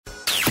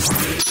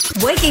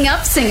Waking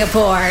Up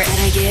Singapore.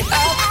 Gotta get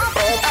up.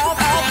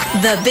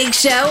 The Big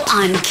Show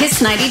on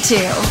Kiss 92.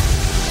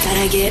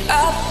 Gotta get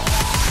up.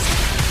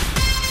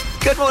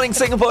 Good morning,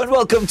 Singapore, and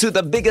welcome to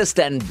the biggest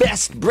and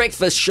best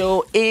breakfast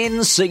show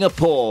in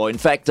Singapore. In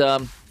fact, I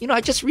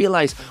just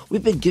realized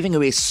we've been giving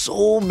away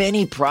so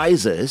many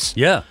prizes.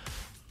 Yeah.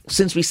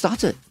 Since we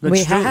started.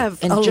 We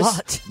have and a just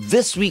lot.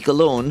 This week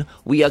alone,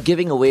 we are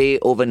giving away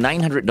over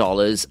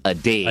 $900 a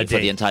day for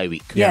the entire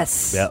week.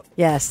 Yes. Yeah.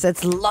 Yes.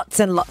 It's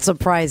lots and lots of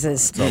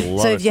prizes. a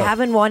lot So of if you stuff.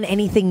 haven't won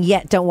anything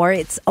yet, don't worry.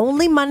 It's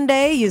only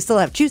Monday. You still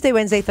have Tuesday,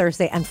 Wednesday,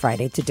 Thursday, and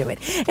Friday to do it.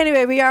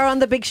 Anyway, we are on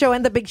The Big Show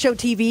and The Big Show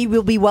TV.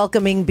 We'll be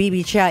welcoming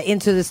BB Chia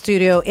into the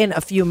studio in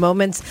a few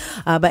moments.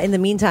 But in the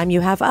meantime,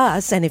 you have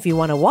us. And if you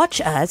want to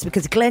watch us,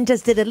 because Glenn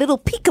just did a little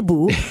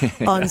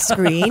peekaboo on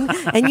screen,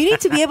 and you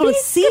need to be able to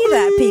see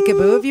that peekaboo.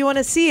 If you want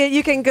to see it,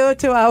 you can go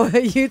to our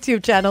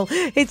YouTube channel.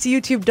 It's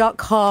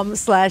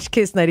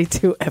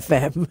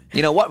youtube.com/Kiss92FM.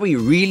 You know, what we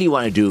really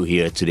want to do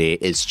here today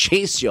is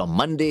chase your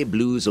Monday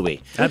blues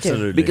away.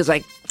 Absolutely. Because,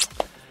 Today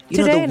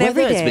the and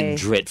every weather has day. been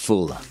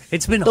dreadful.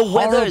 It's been The horrible.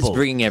 weather is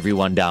bringing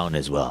everyone down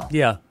as well.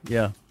 Yeah.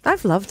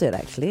 I've loved it,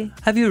 actually.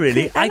 Have you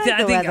really? I like the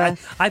think weather.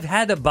 I've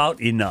had about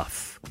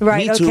enough.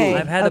 Right, Me too. okay.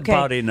 I've had okay.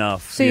 about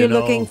enough. So you're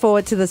looking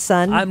forward to the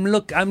sun? I'm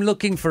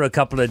looking for a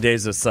couple of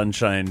days of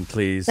sunshine,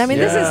 please. I mean,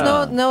 this is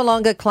Yeah. no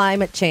longer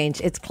climate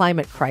change. It's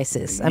climate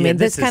crisis. I mean,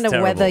 this this kind is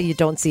of weather terrible. you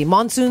don't see.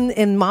 Monsoon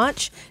in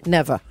March?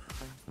 Never.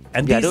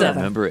 And Yeah, I these don't are,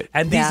 remember it.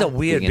 And these Yeah. are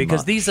weird Being in because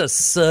March. these are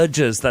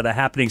surges that are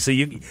happening. So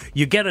you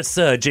get a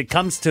surge, it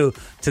comes to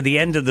the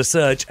end of the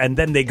surge, and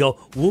then they go,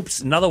 whoops,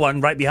 another one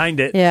right behind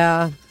it.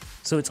 Yeah.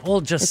 So it's all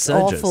just It's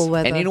surges. awful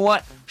weather. And you know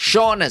what?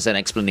 Sean has an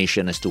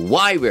explanation as to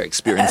why we're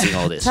experiencing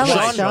all this. Tell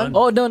us, Sean, Sean.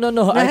 Oh,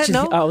 no. Actually,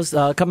 no? I was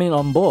coming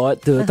on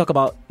board to talk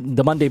about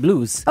the Monday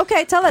blues.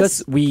 Okay, tell us.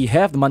 Because we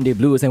have the Monday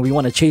blues and we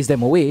want to chase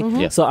them away.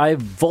 Yeah. So I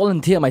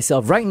volunteer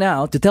myself right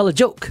now to tell a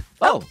joke.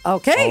 Oh,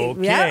 Okay.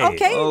 Yeah,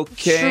 okay.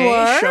 okay,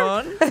 Sure.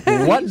 Sean.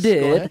 What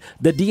did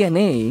the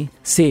DNA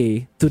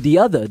say to the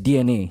other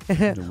DNA?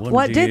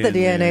 What did the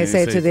DNA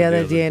say to the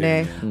other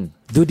DNA?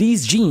 Do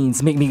these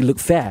jeans make me look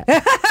fat?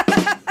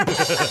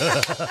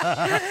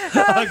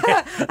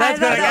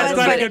 That's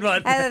quite a good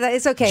one.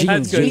 It's okay.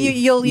 Jeans,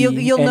 You'll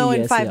know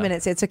in G-E-N-E-S, 5 yeah.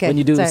 minutes. It's okay. When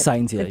you do Sorry.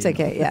 science here, It's you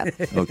okay, yeah.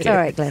 Okay. All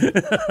right, Glenn.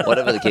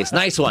 Whatever the case.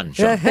 Nice one,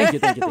 Sean. Thank you.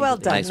 Well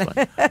done. Nice one.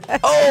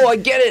 Oh, I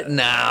get it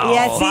now.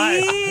 Yeah,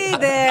 see?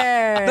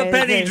 There. The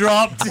penny it is.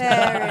 dropped.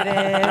 There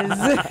it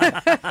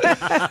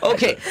is.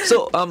 Okay,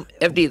 so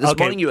FD, this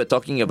Okay. morning you were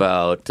talking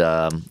about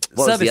what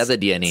was the Service- other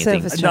DNA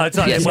thing? Service No, it's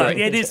not. Yes, well, right.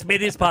 it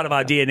is part of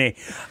our DNA.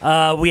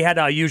 We had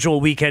our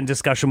usual weekend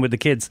discussion with the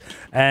kids,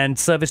 and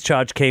service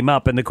charge came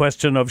up, and the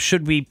question of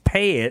should we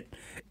pay it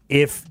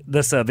if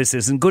the service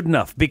isn't good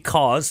enough,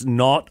 because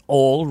not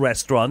all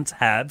restaurants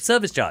have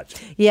service charge.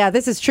 Yeah,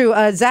 this is true.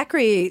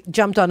 Zachary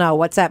jumped on our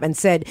WhatsApp and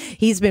said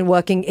he's been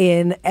working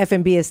in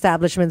F&B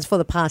establishments for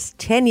the past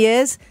 10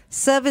 years.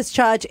 Service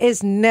charge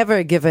is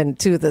never given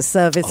to the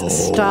service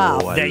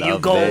staff. There you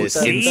Love go. this.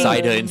 See?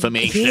 Insider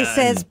information. He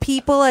says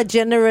people are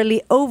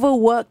generally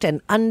overworked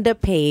and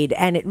underpaid,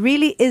 and it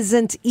really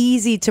isn't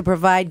easy to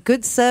provide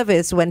good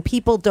service when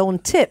people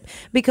don't tip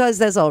because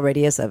there's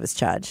already a service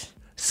charge.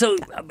 So,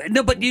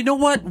 no, but you know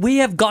what? We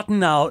have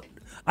gotten out.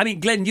 I mean,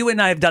 Glenn, you and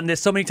I have done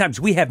this so many times.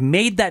 We have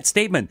made that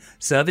statement.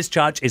 Service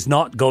charge is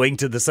not going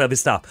to the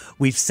service staff.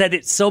 We've said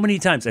it so many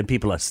times, and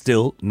people are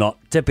still not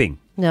tipping.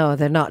 No,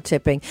 they're not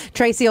tipping.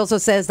 Tracy also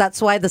says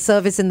that's why the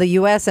service in the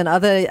US and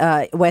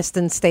other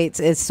Western states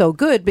is so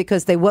good,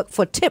 because they work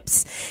for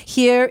tips.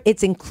 Here,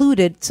 it's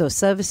included, so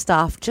service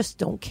staff just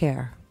don't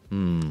care.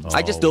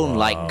 I just don't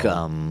like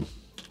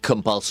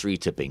compulsory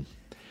tipping.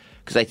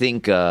 Because I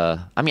think,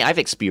 I've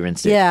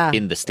experienced it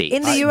in the States.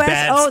 In the US,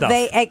 Bad stuff.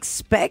 they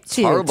expect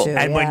you horrible. to.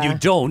 And when you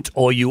don't,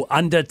 or you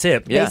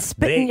undertip, Yeah. They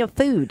spit in your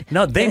food.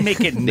 No, they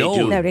make it known.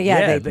 do. No,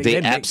 yeah, They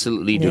make-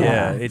 absolutely do.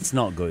 Yeah, it's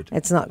not good.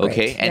 It's not great.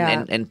 Okay,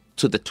 and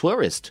to the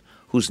tourist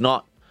who's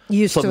not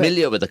Used to it.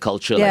 familiar with a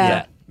culture Yeah. like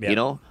that, Yeah. you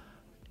know,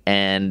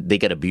 and they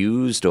get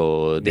abused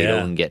or they Yeah.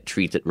 don't get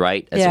treated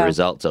right as Yeah. a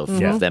result of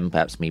Yeah. them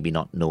perhaps maybe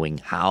not knowing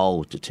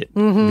how to tip.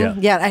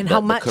 Yeah, and how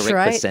The much, correct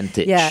right?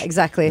 percentage. Yeah,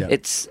 exactly.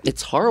 It's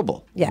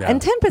horrible. Yeah, Yeah.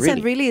 and 10%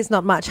 Really. really is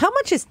not much. How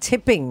much is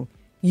tipping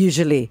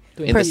usually?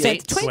 In the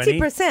States,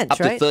 20%, Up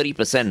to right?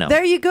 30% now.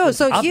 There you go.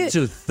 So Up here,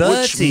 to which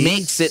 30.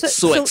 makes it So-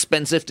 so so-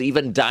 expensive to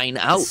even dine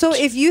out. so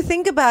if you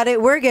think about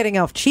it, we're getting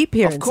off cheap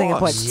here Of in Singapore.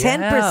 course. It's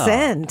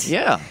 10%.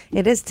 Yeah.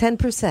 It is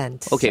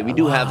 10%. Okay, we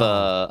do have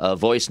a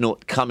voice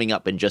note coming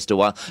up in just a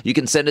while. You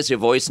can send us your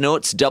voice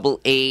notes,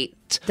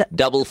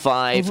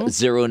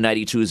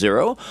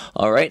 8855509020.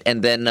 All right,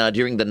 and then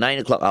during the 9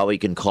 o'clock hour, you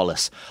can call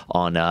us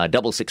on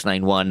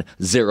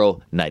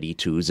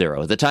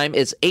 66910920. The time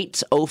is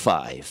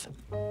 8:05.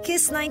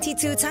 Kiss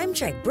 92 Time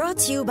Check brought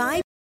to you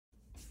by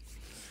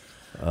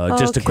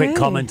Just a quick Okay.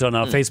 comment on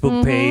our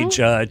Facebook page.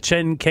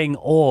 Chen Keng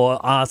Orr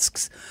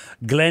asks,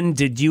 Glenn,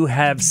 did you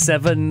have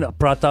 7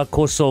 prata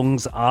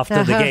kosongs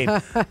after the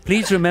game?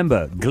 Please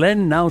remember,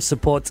 Glenn now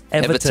supports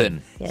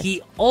Everton. Yes.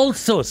 He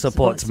also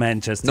supports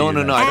Manchester No,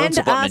 United. I don't And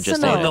support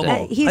Manchester Arsenal.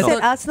 United. He I said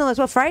thought- Arsenal as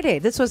well. Friday.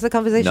 This was the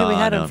conversation we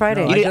had on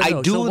Friday. no. You know, I I,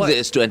 don't know. So do what-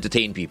 this to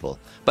entertain people.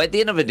 But at the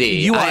end of the day,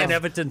 You I are have, an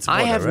Everton I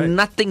supporter, have right?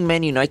 nothing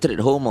Man United at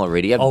home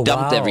already. I've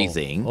dumped wow.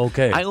 everything.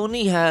 Okay. I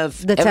only have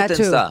The Everton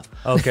tattoo. stuff.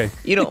 Okay.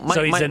 You know,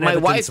 So he's an my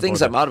Everton wife thinks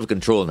supporter. I'm out of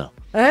control now.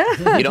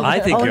 You know, I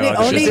think Only- you're out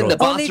of only- she's in control. the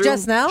bathroom. Only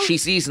just now? She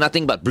sees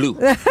nothing but blue.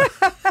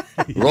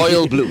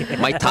 Royal blue.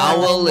 My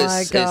towel Oh my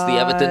is the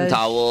Everton gosh.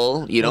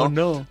 towel. You know, Oh,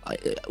 no.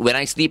 When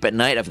I sleep at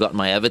night, I've got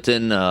my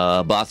Everton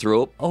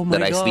bathrobe Oh, my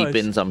that I sleep gosh.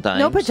 in sometimes.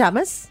 No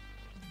pajamas?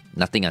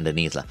 Nothing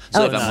underneath.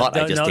 So if I'm hot,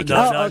 I just take it no,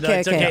 off. no, Oh, no, okay,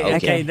 it's okay, okay.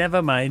 okay.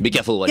 Never mind. Be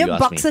careful what You you have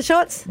ask boxer me.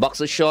 shorts?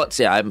 Boxer shorts,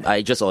 yeah,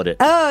 I just ordered.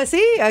 Oh,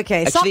 see?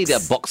 Okay. Actually, Socks?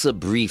 they're boxer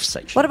briefs.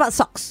 Actually, What about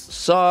socks?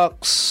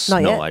 socks?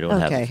 Not no, yet? I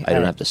don't Okay, have. I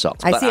don't have the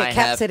socks. I but see a I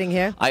cat have, sitting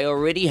here. I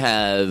already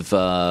have.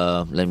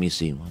 Let me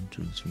see. 1,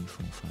 2, 3,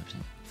 4, 5, 6,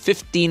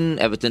 15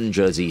 Everton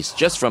jerseys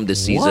just from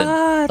this season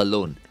What?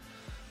 alone.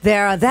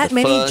 There are that The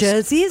many first-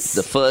 jerseys?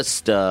 The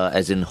first,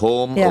 as in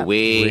home, Yeah.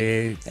 away,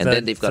 Away, and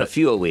then they've got a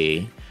few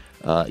away.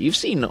 You've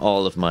seen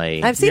all of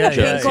my. I've seen Yeah, a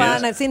pink yeah,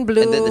 one. yeah. I've seen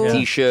blue. And then the Yeah.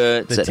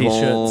 t-shirts The at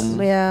t-shirts. home.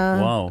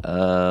 Yeah.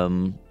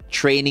 Wow.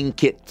 Training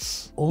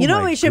kits. Oh You know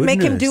my what we should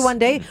make him do goodness. one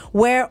day?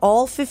 Wear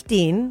all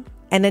 15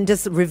 and then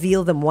just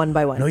reveal them one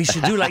by one. No, you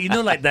should do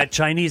like that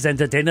Chinese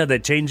entertainer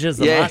that changes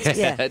the Yeah, mask.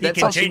 Yeah. He that's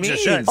can what she change the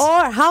means. shirts.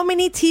 Or how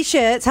many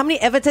t-shirts, how many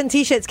Everton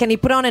t-shirts can he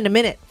put on in a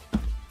minute?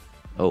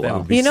 Oh That wow.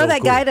 would be You know so that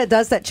cool. guy that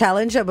does that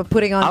challenge of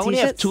putting on I t-shirts? only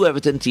have 2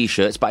 Everton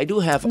t-shirts, but I do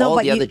have No, all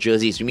but the you- other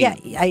jerseys. You mean?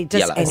 Yeah, I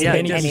just like- anything, Yeah,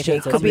 Many just- anything.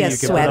 t-shirts, Could be a something you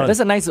can put on. sweater. That's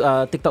a nice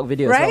TikTok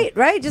video as well. Right,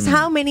 right. Just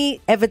how many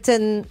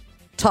Everton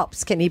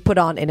tops can he put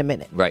on in a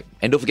minute? Right.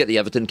 And don't forget the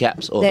Everton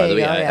caps. Oh, There by the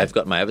you way, go, yeah. I've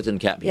got my Everton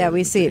cap here. Yeah,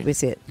 we see it. We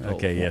see it.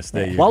 Okay, yes,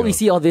 there you While go. we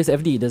see all this,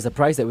 FD, there's a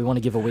prize that we want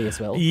to give away as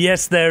well.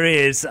 Yes, there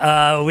is.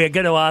 We're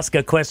going to ask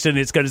a question.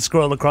 It's going to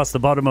scroll across the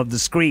bottom of the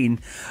screen.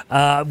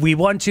 We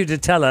want you to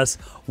tell us,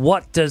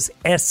 what does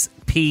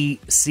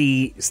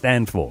SPC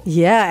stand for?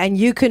 Yeah, and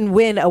you can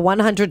win a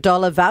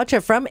 $100 voucher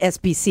from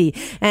SPC.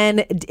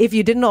 And if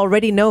you didn't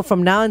already know,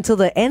 from now until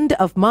the end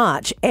of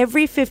March,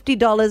 every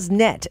 $50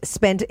 net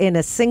spent in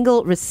a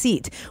single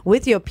receipt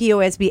with your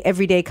POSB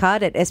Everyday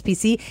card at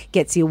SPC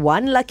gets you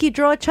one lucky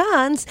draw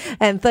chance,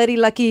 and 30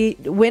 lucky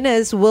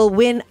winners will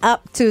win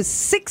up to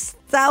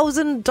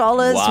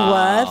 $6,000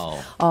 Wow.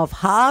 worth of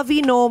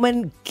Harvey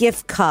Norman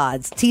gift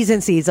cards. T's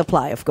and C's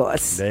apply, of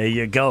course. There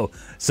you go.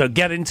 So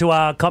get into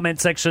our comment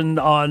section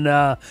on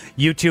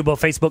YouTube or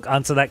Facebook.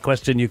 Answer that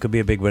question. You could be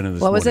a big winner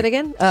this What was it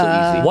morning.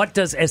 again? easy. What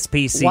does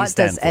SPC What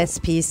stand does for?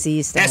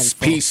 SPC stand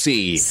for?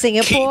 SPC.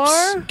 Singapore?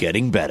 keeps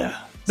getting better.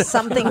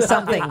 Something.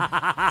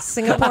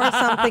 Singapore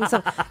something.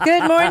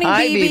 Good morning,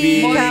 Hi,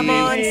 BB. BB. Come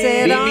on,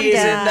 sit on BB is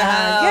down. in the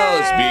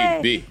house.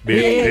 Yay. BB.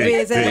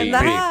 BB's in the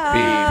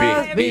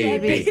house.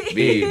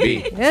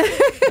 BB.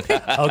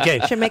 Okay.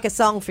 Should make a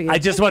song for you. I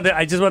just want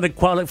to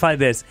qualify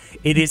this.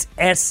 It is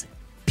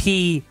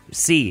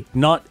SPC,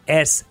 not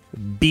SBC.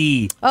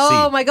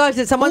 Oh my gosh!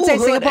 Did someone Who say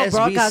heard Singapore SBC?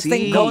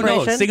 Broadcasting No,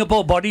 Corporation?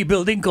 Singapore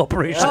Bodybuilding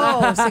Corporation.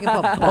 Oh,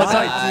 Singapore. Oh,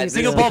 sorry, Ah,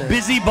 Singapore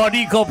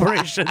Busybody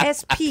Corporation.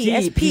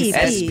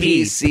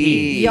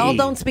 SPC. Y'all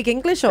don't speak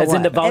English or As what?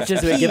 in the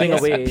vouchers we're giving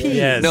away.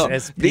 Yes, No,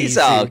 SPC. these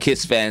are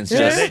Kiss fans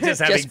just, Yeah, they're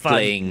just having fun.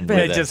 playing.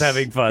 They're with just us.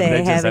 having fun.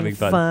 They're just having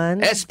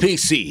fun.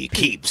 SPC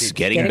keeps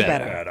getting Getting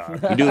better.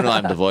 You do know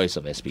I'm the voice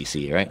of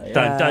SPC, right?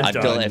 Dun, dun,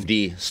 Until dun.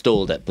 FD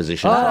stole that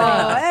position.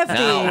 Oh, from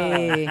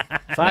me.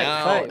 FD.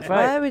 Fight.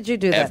 Why would you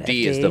do that,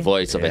 FD is the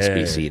voice of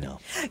SPC now.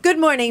 Good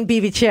morning,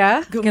 BB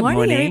Chia. Good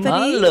morning,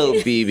 everybody. Hello,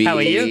 BB. How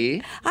are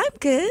you? I'm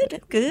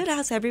good. Good.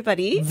 How's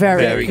everybody?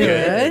 Very,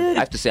 I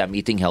have to say, I'm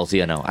eating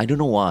healthier now. I don't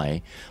know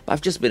why, but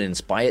I've just been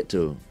inspired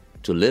to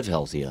live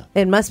healthier.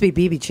 It must be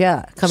BB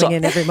Chia coming So-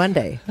 in every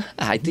Monday.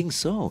 I think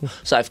so.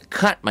 So I've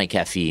cut my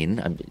caffeine.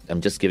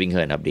 I'm just giving her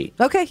an update.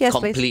 Okay, yes,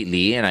 please.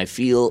 Completely, and I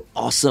feel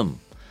awesome.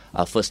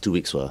 Our first 2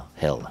 weeks were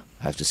hell,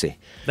 I have to say.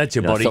 That's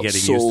your I body felt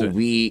getting so used to it.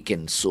 weak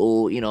and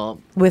so,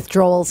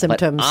 Withdrawal But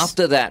symptoms.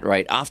 after that,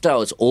 right, after I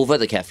was over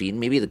the caffeine,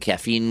 maybe the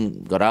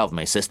caffeine got out of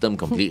my system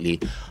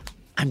completely,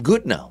 I'm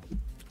good now.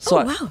 So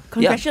Oh, wow.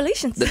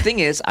 Congratulations. The thing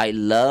is, I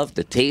love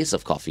the taste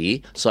of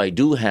coffee, so I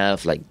do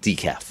have like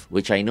decaf,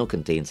 which I know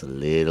contains a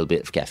little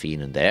bit of caffeine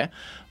in there.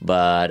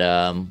 But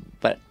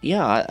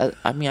yeah,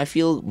 I mean, I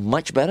feel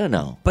much better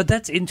now. But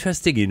that's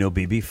interesting,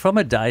 BB. From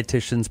a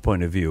dietitian's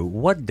point of view,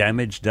 what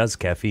damage does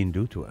caffeine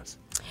do to us?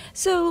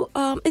 So,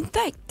 in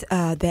fact,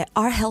 there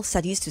are health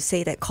studies to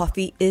say that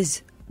coffee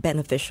is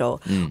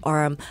beneficial,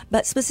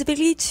 but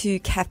specifically to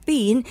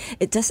caffeine,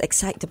 it does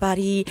excite the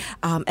body,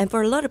 and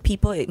for a lot of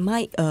people, it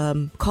might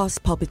cause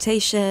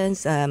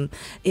palpitations.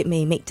 It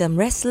may make them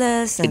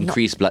restless, and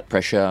Increased blood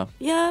pressure.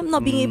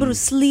 not being able to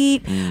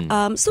sleep.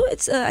 So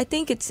it's I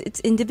think it's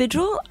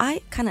individual.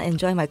 I kind of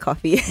enjoy my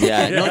coffee.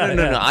 Yeah, no.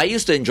 I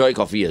used to enjoy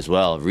coffee as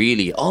well,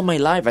 really. All my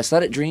life, I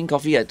started drinking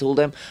coffee, I told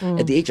them,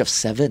 at the age of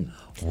 7.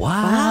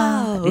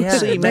 Wow. Yeah,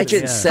 So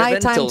imagine that's- 7 High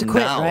time till to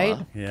quit, now. right?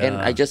 Yeah. And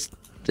I just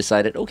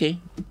decided, okay,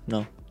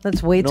 no.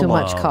 That's way too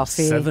much Wow,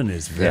 coffee. 7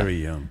 is very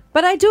young.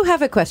 But I do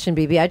have a question,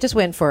 BB. I just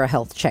went for a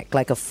health check,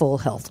 like a full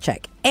health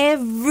check.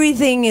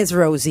 Everything is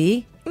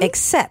rosy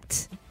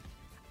except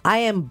I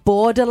am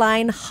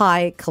borderline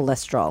high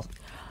cholesterol.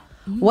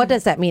 What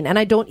does that mean? And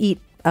I don't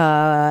eat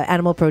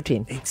animal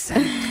protein.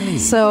 Exactly.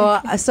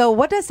 So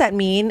what does that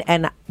mean,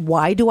 and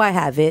why do I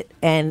have it,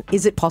 and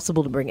is it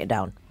possible to bring it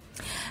down?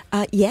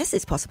 Yes,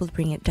 it's possible to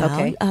bring it down.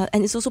 Okay.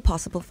 And it's also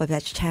possible for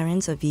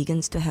vegetarians or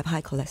vegans to have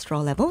high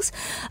cholesterol levels.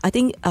 I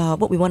think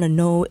what we want to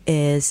know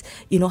is,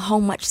 how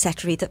much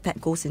saturated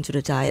fat goes into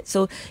the diet.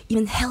 So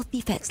even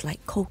healthy fats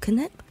like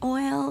coconut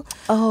oil,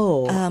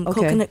 okay.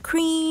 coconut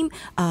cream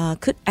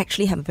could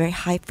actually have a very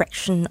high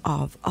fraction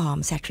of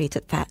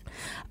saturated fat.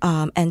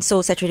 And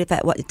so saturated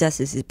fat, what it does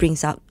is it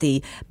brings out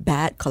the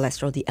bad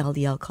cholesterol, the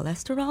LDL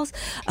cholesterols.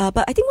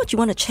 But I think what you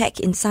want to check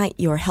inside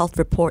your health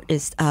report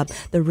is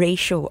the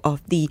ratio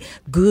of the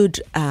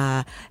good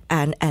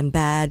and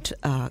bad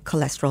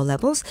cholesterol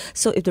levels.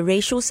 So if the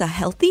ratios are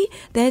healthy,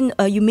 then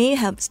you may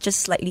have just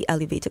slightly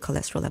elevated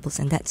cholesterol levels,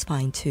 and that's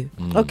fine too.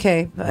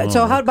 Okay.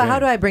 So how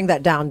do I bring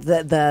that down?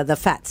 The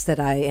fats that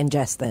I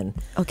ingest then.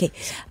 Okay.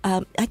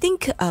 I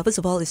think first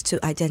of all is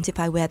to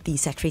identify where the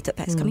saturated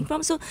fat is coming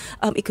from. So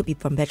it could be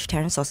from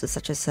vegetarian sources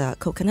such as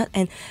coconut.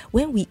 And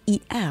when we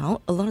eat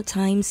out, a lot of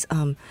times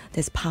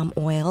there's palm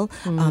oil,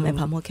 and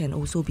palm oil can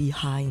also be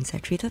high in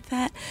saturated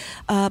fat.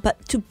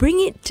 But to bring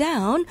it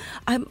down,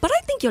 but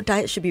I think your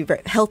diet should be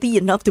very healthy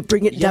enough to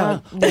bring it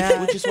down.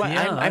 Yeah. Which is why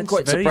Yeah, I'm that's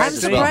quite very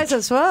surprised. I'm surprised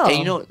as well.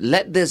 And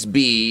let this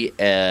be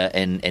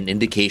an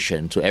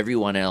indication to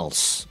everyone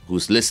else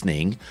who's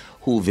listening,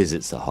 who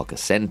visits the hawker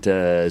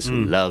centers,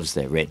 who loves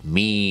their red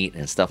meat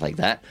and stuff like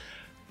that,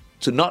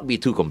 to not be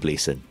too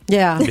complacent.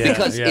 Yeah.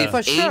 Because yeah. if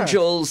For sure.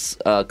 Angel's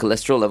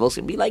cholesterol levels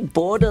can be like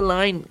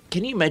borderline,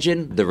 can you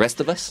imagine the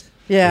rest of us?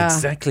 Yeah.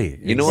 Exactly.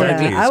 You know what I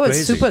Exactly. mean? It's I was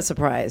crazy. super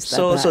surprised.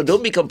 So at so that.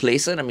 don't be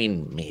complacent. I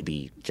mean,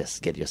 maybe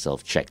just get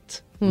yourself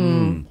checked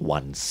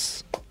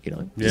once,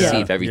 to Yeah. see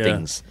if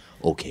everything's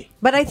okay.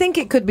 But I think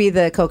it could be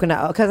the coconut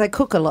oil because I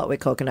cook a lot with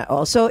coconut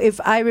oil. So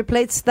if I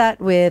replace that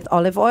with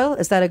olive oil,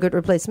 is that a good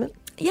replacement?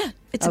 Yeah,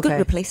 it's a Okay. good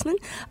replacement.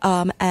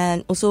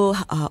 And also,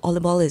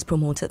 olive oil is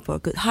promoted for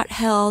good heart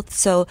health.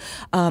 So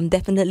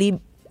definitely,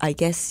 I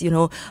guess,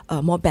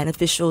 more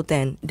beneficial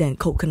than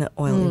coconut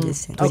oil in this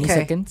sense. 20 Okay.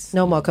 seconds.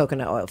 No more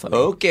coconut oil for me.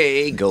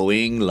 Okay,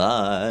 going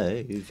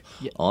live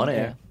Yeah, on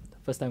air.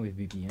 First time with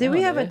BB. Did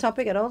we have a there.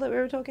 topic at all that we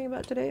were talking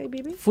about today,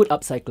 BB? Food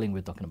upcycling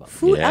we're talking about.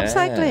 Food Yes,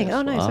 upcycling.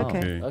 Oh, nice. wow.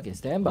 Okay. Okay,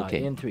 stand by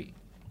Okay. in 3,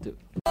 2.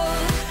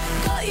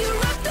 Got you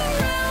wrapped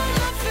around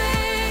my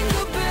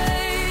finger,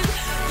 babe.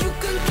 You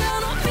can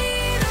count on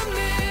me to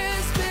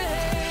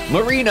misbehave.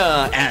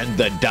 Marina and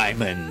the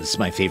Diamonds,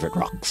 my favorite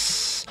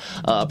rocks.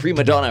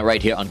 Prima Donna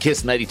right here on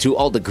Kiss 92.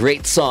 All the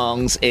great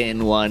songs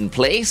in one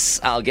place.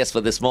 Our guest for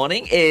this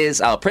morning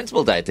is our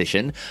principal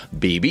dietitian,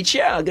 Bibi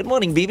Chia. Good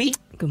morning, Bibi.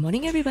 Good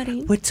morning,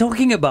 everybody. We're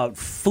talking about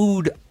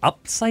food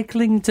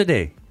upcycling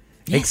today.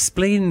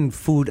 Explain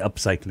food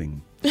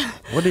upcycling.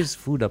 What is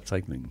food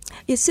upcycling?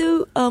 Yeah,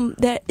 so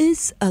there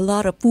is a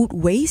lot of food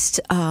waste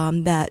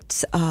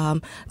that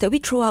we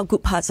throw out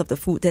good parts of the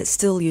food that's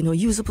still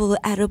usable,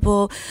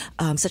 edible,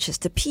 such as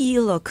the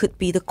peel, or could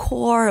be the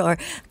core, or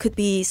could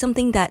be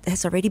something that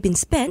has already been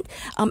spent,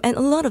 and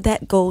a lot of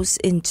that goes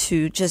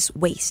into just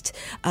waste.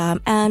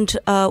 And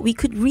we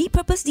could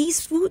repurpose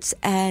these foods,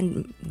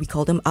 and we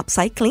call them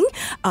upcycling.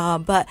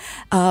 But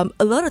a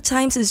lot of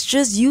times it's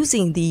just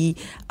using the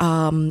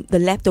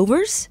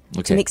leftovers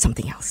Okay. to make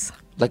something else.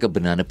 Like a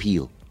banana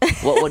peel.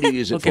 What do you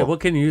use it Okay, for? what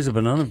can you use a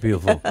banana peel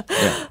for?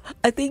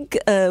 I think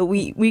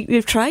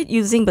we've tried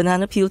using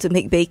banana peel to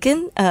make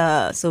bacon.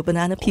 So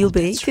banana peel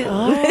bacon.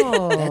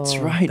 That's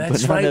right.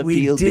 That's banana right,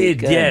 we peel did.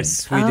 bacon.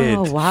 Yes, we did.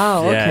 Oh,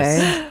 wow.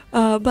 Yes. Okay.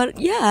 But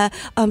yeah,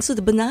 so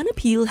the banana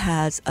peel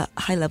has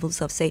high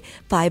levels of, say,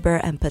 fiber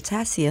and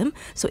potassium,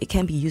 so it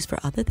can be used for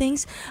other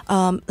things.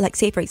 Like,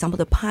 say, for example,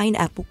 the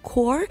pineapple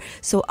core.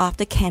 So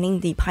after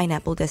canning the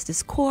pineapple, there's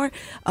this core,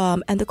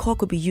 and the core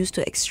could be used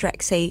to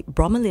extract, say,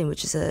 bromelain,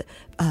 which is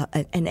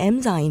an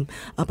enzyme,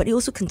 but it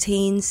also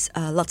contains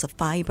lots of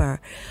fiber.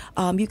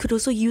 You could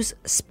also use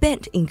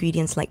spent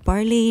ingredients like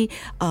barley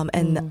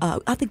and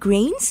other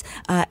grains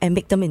and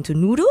make them into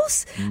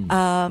noodles.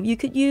 You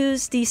could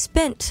use the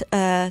spent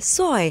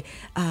soy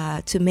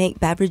to make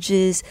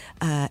beverages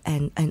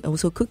and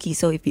also cookies.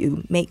 So if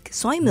you make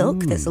soy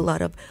milk, there's a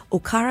lot of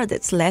okara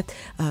that's left,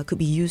 could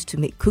be used to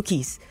make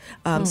cookies.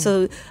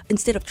 So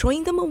instead of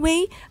throwing them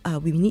away,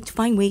 we need to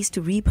find ways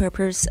to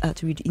repurpose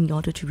in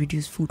order to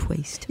reduce food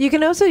waste. You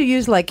can also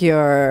use like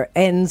your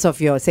ends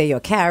of your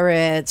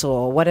carrots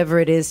or whatever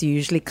it is you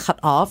usually cut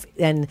off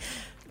and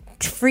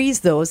freeze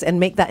those and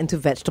make that into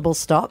vegetable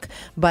stock.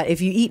 But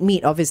if you eat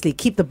meat, obviously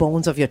keep the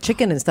bones of your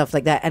chicken and stuff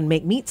like that and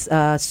make meat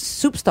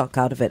soup stock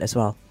out of it as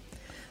well.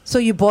 So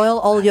you boil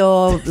all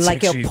your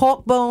actually- your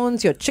pork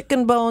bones, your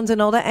chicken bones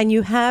and all that, and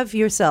you have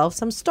yourself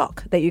some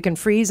stock that you can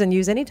freeze and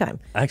use anytime.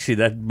 Actually,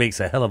 that makes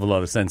a hell of a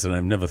lot of sense, and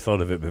I've never thought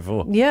of it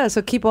before. Yeah,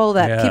 so keep all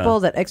that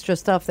Yeah. extra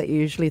stuff that you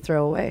usually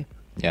throw away.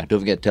 Yeah, don't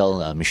forget to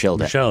tell Michelle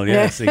that. Michelle,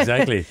 yes,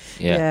 exactly.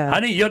 Yeah.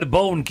 Honey, you're the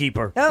bone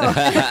keeper. Or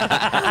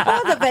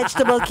the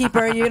vegetable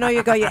keeper. You know,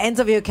 you got your ends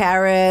of your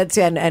carrots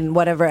and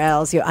whatever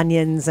else, your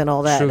onions and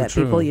all that True, that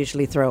true. people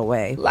usually throw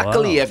away.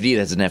 Luckily, Wow. FD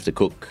doesn't have to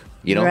cook.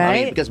 You know, I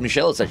mean, Right. because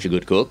Michelle is such a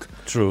good cook.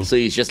 True. So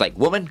he's just like,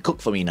 woman,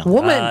 cook for me now.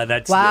 Woman.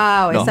 That's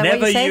wow. Is that Never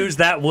what you say? use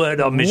that word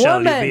on Michelle.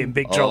 Woman. You'll be in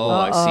big trouble.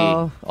 Oh, I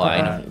see. Oh,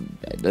 I know.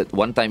 That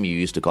one time you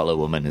used to call her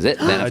woman, is it?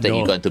 Then after I you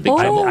know. got into big Oh,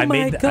 trouble. I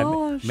my made,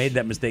 gosh. I made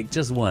that mistake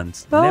just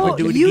once. Oh, Never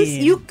do it you,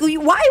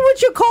 again. why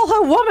would you call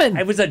her woman?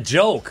 It was a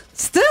joke.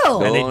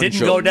 Still. And it Don't didn't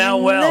joke. go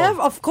down well.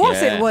 Never, of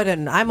course Yeah. it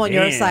wouldn't. I'm on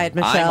your Man. side,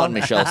 Michelle. I'm on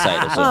Michelle's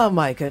side also. Oh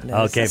my goodness.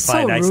 Okay, That's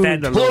fine. So I rude.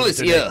 stand alone. Pull his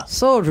today. ear.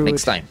 So rude.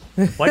 Next time.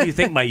 Why do you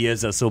think my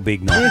ears are so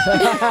big now?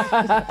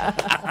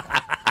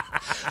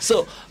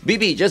 So,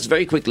 Bibi, just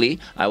very quickly,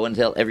 I want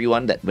to tell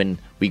everyone that when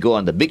we go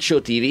on the Big Show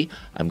TV,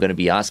 I'm going to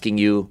be asking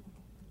you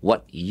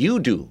what you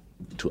do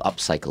to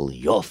upcycle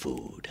your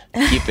food.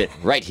 Keep it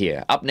right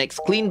here. Up next,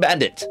 Clean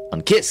Bandit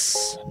on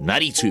Kiss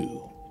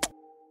 92.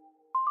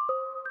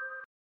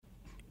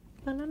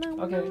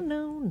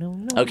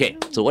 Okay,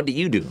 so what do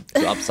you do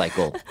to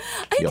upcycle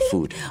your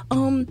food?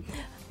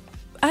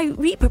 I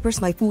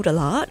repurpose my food a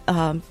lot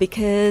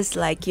because,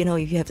 like, you know,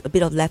 if you have a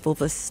bit of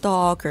leftover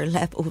stock or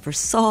leftover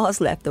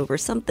sauce, leftover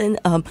something,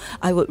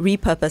 I would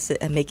repurpose it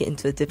and make it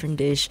into a different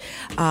dish.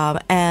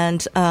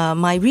 And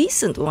my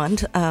recent one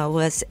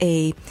was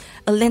a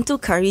lentil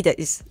curry that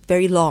is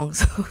very long.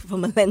 So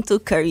from a lentil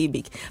curry,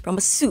 from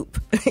a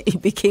soup,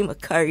 it became a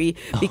curry,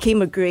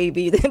 became a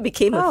gravy, then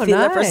became a Oh,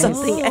 filler for nice.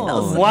 something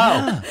else.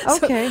 Wow.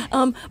 Okay.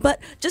 But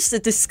just a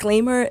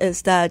disclaimer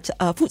is that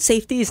food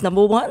safety is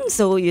number one.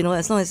 So, you know,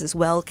 as long as it's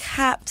well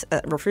kept,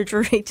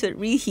 refrigerated,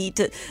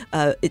 reheated,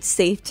 it's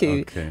safe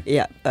to,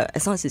 Okay.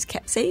 as long as it's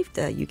kept safe,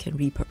 you can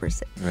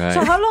repurpose it. Right.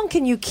 So how long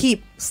can you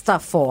keep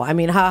stuff for? I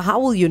mean, how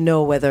will you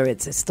know whether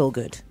it's still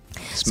good?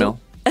 Smell?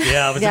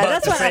 Yeah, I was Yeah, about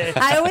that's to what say.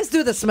 I always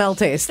do the smell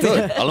taste.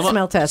 Good. Alamak.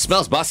 Smell test.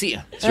 Smells bossy.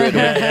 Straight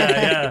away.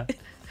 Yeah.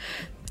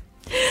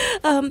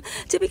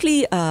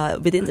 Typically,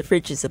 within the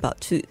fridge is about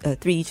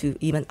 3 to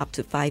even up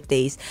to 5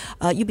 days.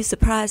 You'll be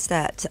surprised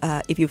that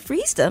if you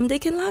freeze them, they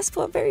can last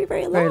for a very,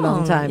 very long. Very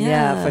long time.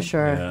 Yeah, for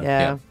sure. Yeah.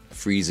 Yeah.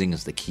 Freezing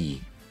is the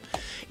key.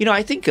 You know,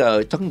 I think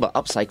talking about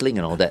upcycling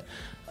and all that,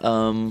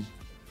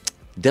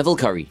 devil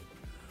curry,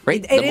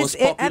 right? It the is- most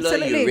it- popular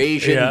absolutely.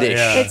 Eurasian Yeah, dish.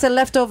 yeah. It's a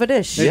leftover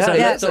dish. It's a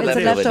yeah, leftover it's a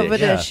dish. leftover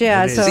Yeah, dish.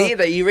 Yeah, it is. so See,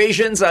 the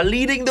Eurasians are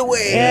leading the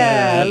way.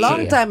 yeah, a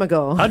long time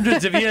ago.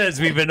 Hundreds of years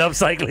we've been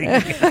upcycling.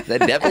 The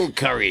devil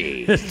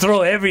curry.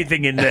 Throw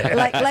everything in there.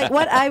 like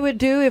what I would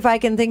do if I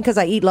can think, because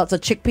I eat lots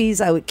of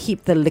chickpeas, I would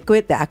keep the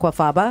liquid, the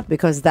aquafaba,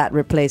 because that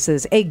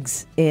replaces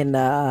eggs in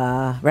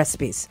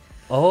recipes.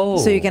 Oh.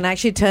 So you can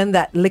actually turn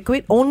that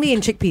liquid only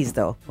in chickpeas,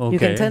 though. You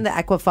can Okay. turn the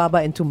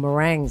aquafaba into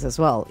meringues as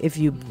well. If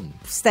you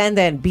stand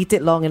there and beat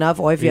it long enough,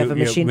 or if you have a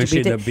machine to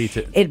beat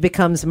it, it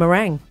becomes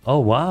meringue. Oh,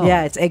 wow.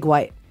 Yeah, it's egg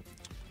white.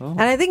 And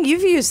I think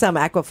you've used some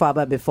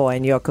aquafaba before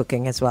in your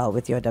cooking as well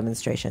with your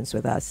demonstrations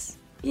with us.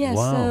 Yeah,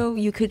 Wow. so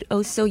you could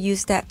also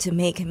use that to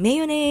make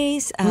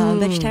mayonnaise,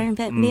 vegetarian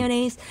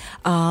mayonnaise.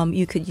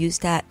 You could use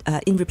that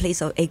in replace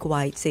of egg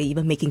white, say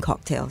even making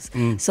cocktails.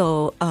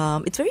 So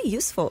it's very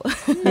useful.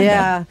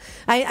 Yeah.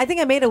 I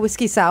think I made a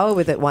whiskey sour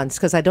with it once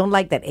because I don't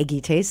like that eggy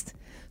taste.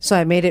 So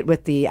I made it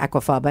with the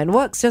aquafaba and it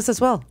works just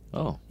as well.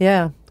 Oh,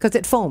 Yeah, because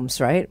it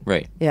foams, right?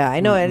 right. Yeah, I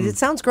know. It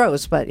sounds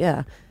gross, but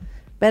yeah.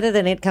 Better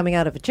than it coming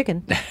out of a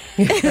chicken.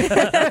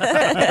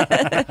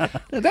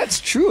 That's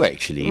true,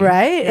 actually.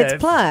 Right? Yeah, It's if-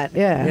 plant.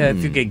 Yeah. Yeah,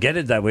 if you can get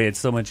it that way, it's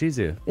so much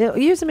easier. Yeah,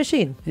 use a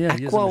machine. Yeah,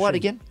 use a Aqua what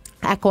machine. again?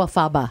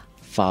 Aquafaba.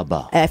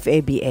 Faba.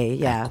 F-A-B-A,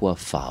 yeah.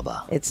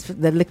 Aquafaba. It's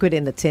the liquid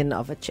in the tin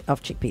of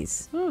of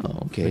chickpeas. Oh,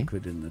 okay.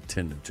 Liquid in the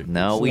tin of chicken.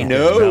 Now we Yeah.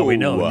 know. Now we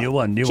know. New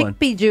one.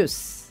 Chickpea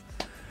juice.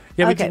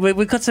 Yeah, Okay.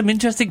 we've got some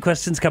interesting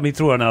questions coming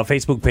through on our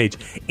Facebook page.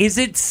 Is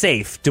it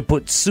safe to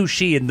put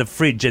sushi in the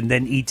fridge and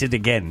then eat it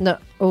again? No.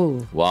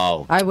 Oh,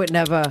 Wow. I would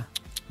never.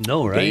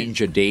 No, right?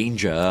 Danger,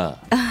 danger.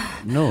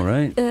 No,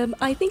 right?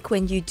 I think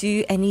when you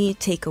do any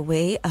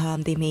takeaway,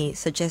 they may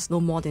suggest no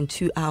more than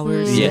 2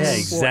 hours. Mm. Yeah, or 4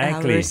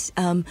 exactly. Hours.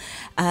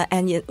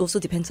 And it also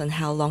depends on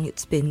how long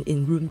it's been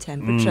in room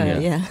temperature.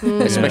 Yeah.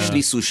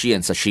 Especially sushi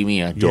and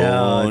sashimi.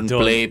 Don't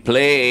don't.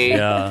 play.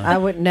 Yeah. I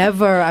would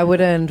never. I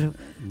wouldn't.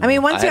 I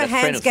mean, once I your had a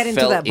friend hands who get into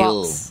fell that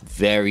ill, box.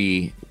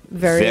 very,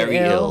 Very very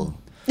ill.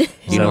 ill.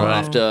 You know,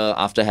 right?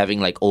 after having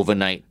like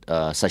overnight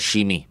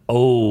sashimi.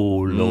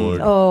 Oh, Lord.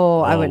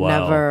 Oh, I Oh, would wow.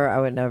 never.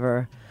 I would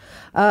never.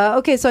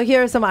 Okay, so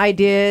here are some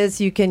ideas.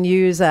 You can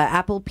use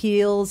apple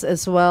peels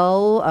as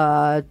well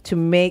to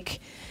make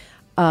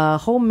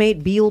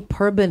homemade veal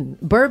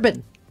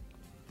bourbon.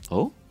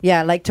 Oh,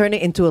 Yeah, like turn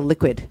it into a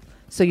liquid.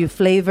 So you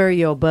flavor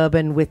your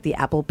bourbon with the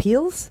apple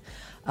peels.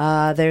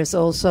 There's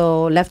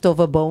also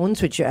leftover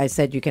bones, which I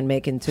said you can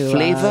make into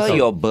flavor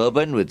your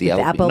bourbon with the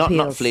apple. apple Not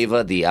peels.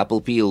 flavor the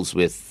apple peels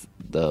with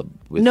the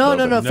with No,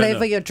 bourbon. no.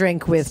 Flavor your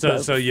drink with. So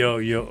both.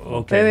 you're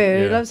okay.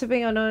 Wait, yeah. love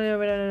sipping. Oh,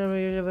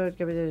 no.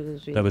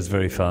 That was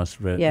very fast.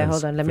 Yeah,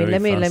 hold on. Let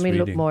me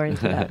look more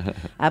into that.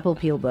 Apple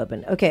peel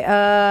bourbon. Okay,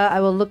 I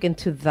will look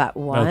into that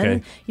one.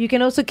 Okay. You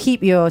can also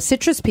keep your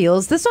citrus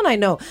peels. This one I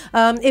know.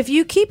 If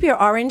you keep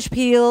your orange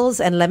peels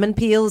and lemon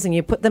peels and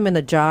you put them in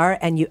a jar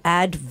and you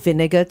add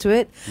vinegar to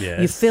it, Yes.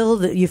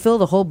 you fill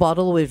the whole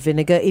bottle with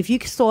vinegar. If you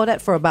store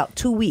that for about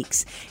 2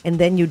 weeks and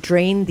then you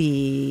drain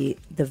the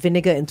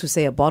vinegar into,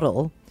 say,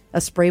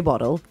 a spray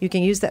bottle, you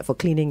can use that for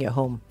cleaning your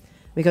home.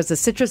 Because the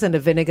citrus and the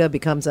vinegar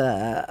becomes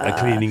a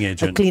cleaning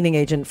agent. A cleaning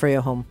agent for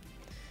your home.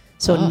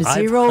 So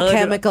zero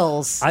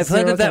chemicals. I've heard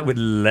Zero of that chem- with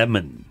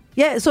lemon.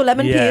 Yeah, so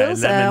lemon Yeah,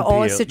 peels lemon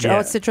or, peel,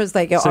 or citrus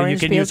like your So you orange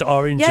can peels. use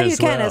orange Yeah, you as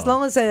can, well. as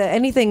long as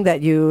anything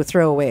that you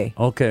throw away.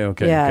 Okay. Yeah,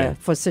 okay.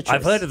 for citrus.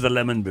 I've heard of the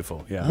lemon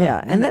before. Yeah.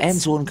 Yeah, And the that's-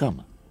 ants won't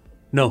come.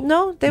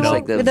 No, they won't.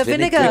 like the With the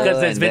vinegar vinegar.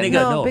 Because there's and then- vinegar.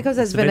 No, because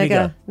there's it's the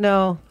vinegar.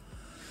 No.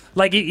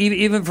 Like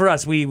even for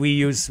us, we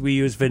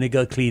use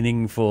vinegar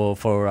cleaning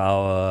for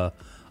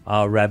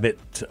our rabbit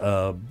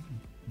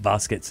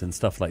baskets and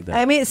stuff like that.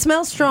 I mean, it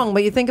smells strong,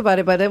 but you think about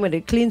it, but then when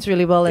it cleans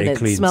really well and It the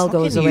cleans. smell How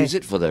goes can you away. use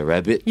it for the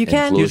rabbit? You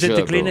can. Use it to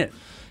enclosure, clean bro? it.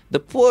 The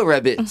poor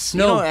rabbits.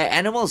 No. You know,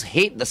 animals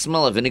hate the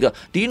smell of vinegar.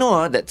 Do you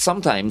know that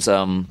sometimes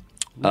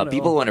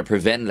people want to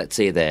prevent, let's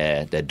say,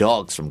 their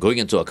dogs from going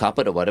into a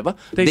carpet or whatever?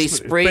 They They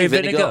spray spray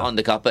vinegar vinegar. on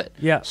the carpet.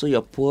 Yeah. So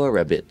your poor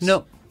rabbits.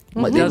 No.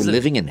 But they were Doesn't.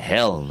 living in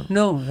hell.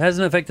 No, it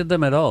hasn't affected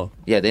them at all.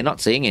 Yeah, they're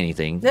not saying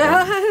anything.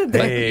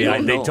 Hey, you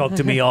don't they know. talk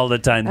to me all the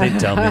time. They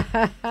tell me.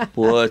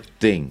 Poor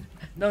thing.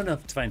 No,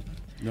 it's fine.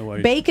 No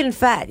worries. Bacon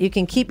fat. You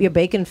can keep your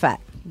bacon fat.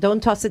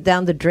 Don't toss it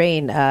down the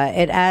drain.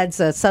 It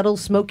adds a subtle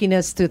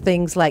smokiness to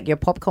things like your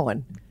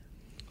popcorn.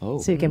 Oh,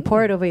 So you can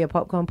pour it over your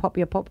popcorn, pop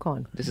your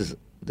popcorn. this is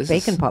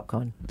Bacon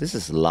popcorn. This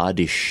is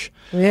lardish.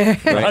 Yeah.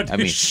 Right? I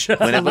mean, Lardish.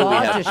 whenever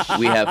Lardish.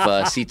 we have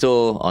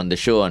Sito on the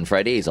show on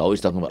Friday, he's always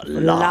talking about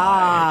lard.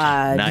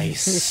 Lard.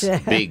 Nice,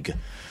 big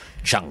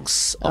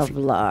chunks of, Of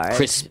lard.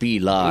 crispy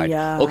lard.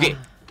 Yeah. Okay,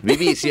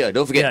 Bibi is here.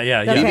 Don't forget.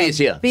 Yeah. Bibi Okay. is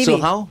here. Bibi. So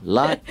how?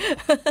 Lard?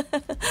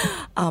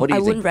 What do I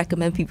you wouldn't think?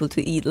 recommend people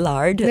to eat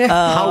lard.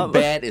 How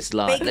bad is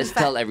lard? bacon Let's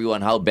fat. tell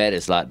everyone how bad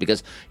is lard,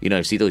 because if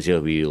Sito's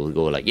here, we'll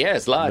go like, yeah,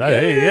 it's lard.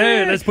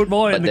 Hey, let's put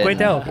more in But the then,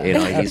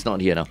 kway he's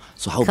not here now.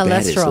 So how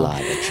bad is Cholesterol.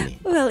 lard actually?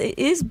 Well, it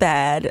is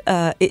bad.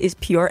 It is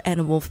pure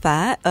animal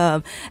fat,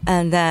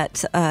 and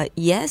that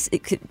yes,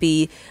 it could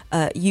be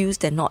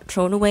used and not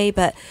thrown away.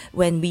 But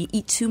when we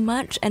eat too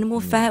much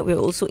animal fat, we're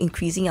also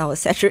increasing our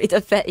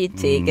saturated fat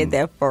intake, and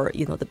therefore,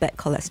 the bad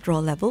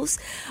cholesterol levels.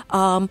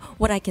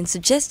 What I can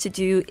suggest to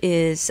do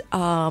is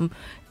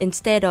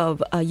instead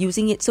of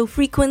using it so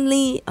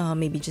frequently,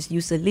 maybe just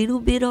use a little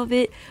bit of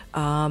it,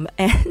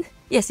 and.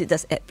 Yes, it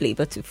does add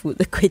flavor to food.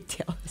 The kway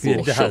teow.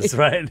 It does,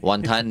 right?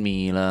 Wonton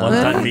mee lah.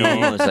 Wonton mee.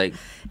 It's like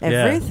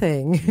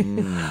Everything.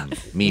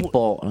 mee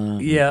pok lah.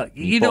 Yeah,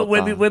 Mee pok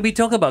when we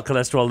talk about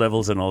cholesterol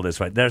levels and all this,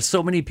 right? There are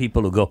so many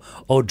people who go,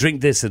 "Oh,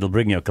 drink this, it'll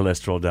bring your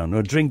cholesterol down,"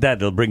 or "Drink that,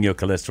 it'll bring your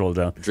cholesterol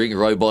down." Drink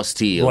rooibos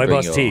tea. It'll bring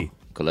Rooibos your tea.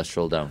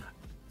 cholesterol down.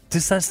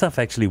 Does that stuff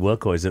actually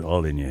work, or is it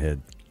all in your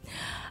head?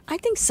 I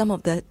think some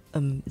of that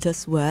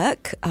does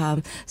work.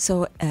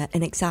 So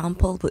an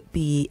example would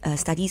be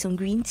studies on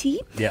green tea.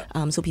 Yeah.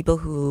 So people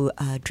who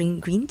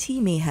drink green tea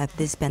may have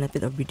this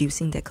benefit of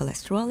reducing their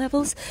cholesterol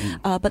levels.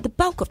 But the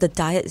bulk of the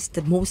diet is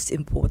the most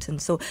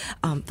important. So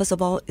first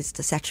of all, it's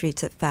the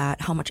saturated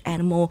fat, how much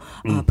animal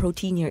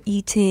protein you're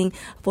eating,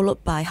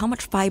 followed by how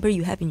much fiber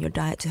you have in your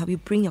diet to help you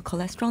bring your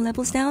cholesterol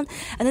levels down.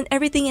 And then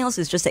everything else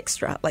is just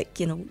extra, like,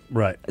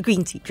 Right.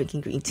 green tea,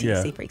 drinking green tea,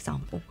 Yeah. say, for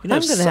example. You know,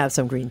 I'm if going to so- have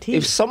some green tea.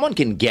 If someone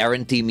can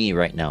guarantee me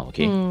right now,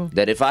 okay,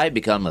 that if I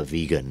become a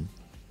vegan,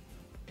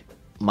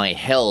 my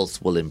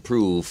health will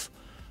improve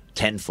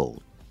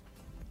tenfold,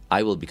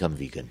 I will become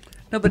vegan.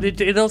 No, but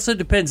it also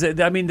depends.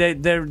 I mean,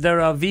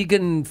 there are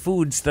vegan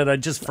foods that are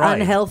just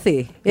fried.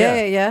 Unhealthy.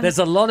 Yeah. There's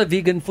a lot of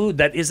vegan food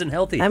that isn't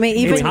healthy. I mean,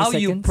 even- it's how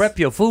you Seconds. prep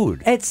your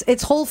food.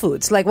 It's whole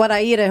foods. Like what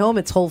I eat at home,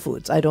 it's whole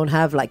foods. I don't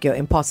have like your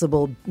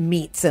impossible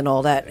meats and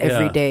all that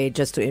every Yeah. day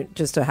just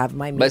to have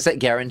my meat. But is that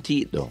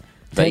guaranteed though?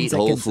 If I 10 eat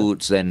whole seconds.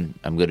 foods, then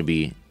I'm going to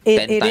be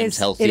 10 times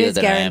healthier it is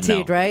than I am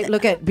guaranteed, now. right?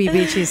 Look at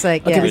BB. She's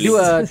like, Okay, yes.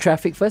 we'll do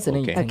traffic first, and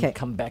then you Okay. can Okay.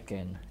 come back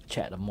and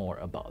chat more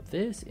about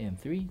this in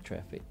 3,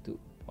 traffic, 2,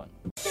 1.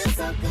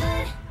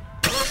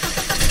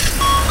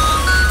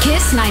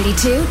 Kiss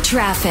 92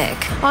 traffic.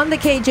 On the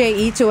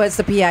KJE towards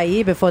the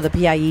PIE, before the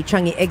PIE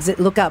Changi exit,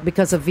 look out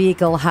because a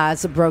vehicle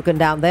has broken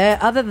down there.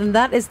 Other than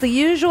that, it's the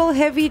usual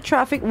heavy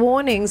traffic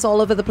warnings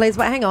all over the place.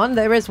 But hang on,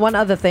 there is one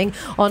other thing.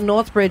 On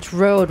Northbridge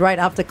Road, right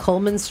after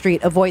Coleman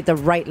Street, avoid the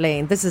right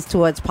lane. This is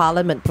towards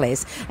Parliament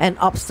Place. An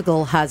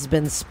obstacle has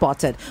been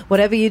spotted.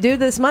 Whatever you do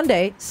this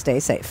Monday, stay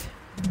safe.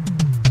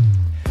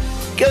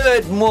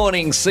 Good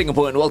morning,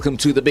 Singapore, and welcome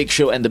to The Big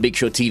Show and The Big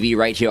Show TV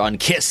right here on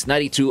Kiss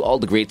 92, all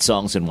the great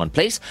songs in one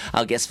place.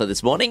 Our guest for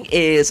this morning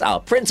is our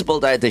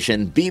principal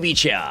dietitian, Bibi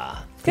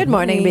Chia. Good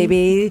morning,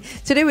 baby.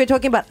 Today we're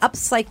talking about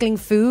upcycling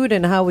food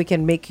and how we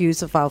can make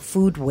use of our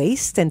food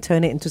waste and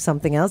turn it into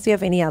something else. Do you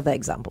have any other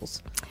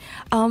examples?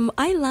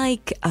 I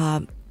like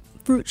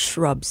fruit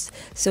shrubs.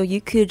 So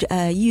you could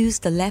use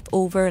the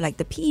leftover, like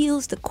the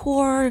peels, the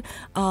core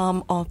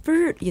of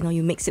fruit.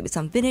 You mix it with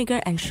some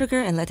vinegar and sugar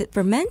and let it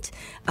ferment.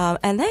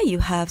 And then you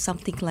have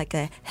something like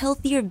a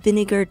healthier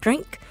vinegar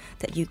drink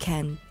that you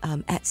can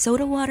add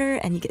soda water,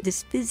 and you get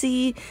this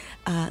fizzy,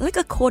 like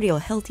a cordial,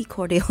 healthy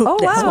cordial. Oh,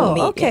 that's wow.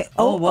 homemade, Okay. yeah.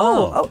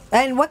 Oh.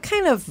 And what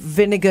kind of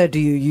vinegar do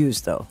you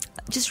use, though?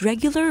 Just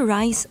regular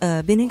rice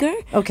vinegar.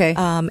 Okay.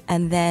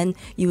 And then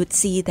you would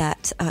see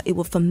that it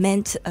will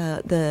ferment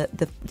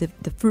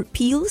the fruit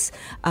peels,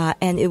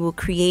 and it will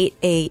create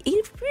a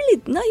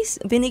really nice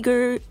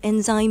vinegar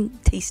enzyme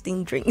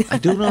tasting drink. I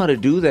don't know how to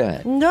do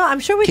that. No, I'm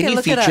sure we can Can you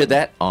look it feature up.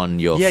 that on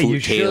your Yeah, food you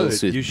tales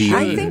should. with You BB? should.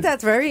 I think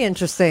that's very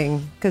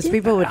interesting because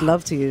people would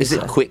love to use Is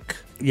it quick?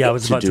 Yeah, I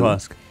was about to do?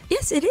 ask.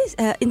 Yes, it is.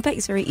 In fact,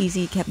 it's very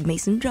easy. You have a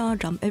mason jar,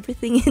 dump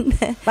everything in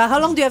there. But how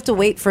long do you have to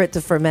wait for it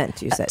to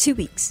ferment, you said? 2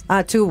 weeks.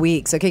 2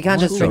 weeks. Okay, you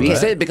can't just So drink we it.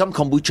 said it become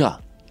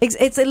kombucha.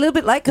 It's a little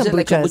bit like Is it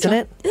like kombucha, kombucha? isn't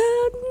it?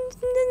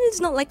 It's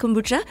not like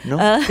kombucha. No?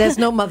 There's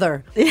no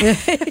mother.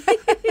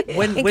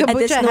 When, And when,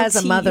 there's kombucha no has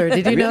a tea. mother.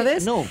 Did you know Really?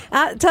 this? No.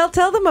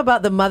 Tell them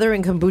about the mother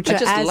in kombucha I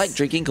just as, like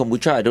drinking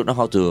kombucha. I don't know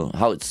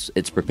how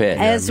it's prepared.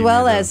 as me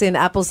well neither. as in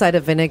apple cider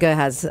vinegar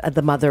has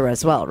the mother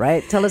as well,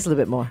 right? Tell us a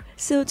little bit more.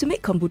 So to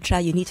make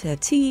kombucha, you need to have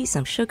tea,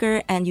 some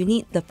sugar, and you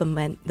need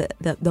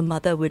the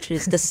mother, which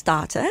is the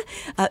starter.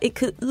 It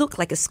could look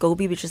like a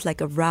SCOBY, which is like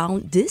a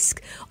round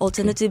disc.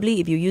 Alternatively,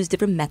 if you use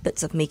different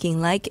methods of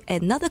making like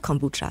another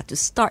kombucha to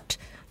start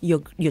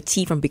your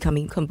tea from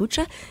becoming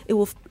kombucha, it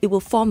will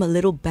form a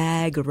little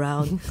bag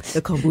around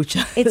the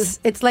kombucha.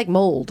 It's like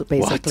mold,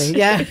 basically.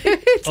 Yeah.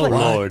 It's Oh, like,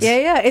 Lord.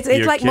 Yeah. It's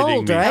You're like kidding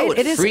mold, me. right? That would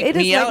It is. freak It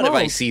is me like out if mold.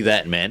 I see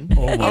that, man.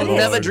 Oh, my I'll Lord.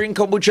 never drink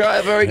kombucha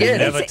ever again.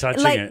 Never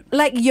touching like, it.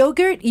 Like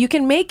yogurt, you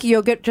can make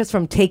yogurt just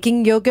from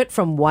taking yogurt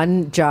from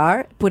one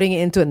jar, putting it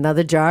into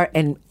another jar,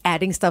 and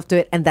adding stuff to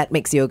it, and that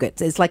makes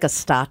yogurt. It's like a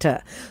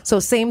starter. So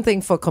same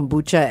thing for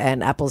kombucha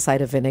and apple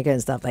cider vinegar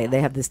and stuff. Like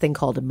they have this thing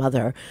called a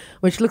mother,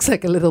 which looks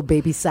like a little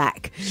baby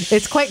sack.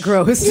 It's quite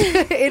gross.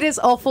 It is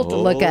awful to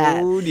look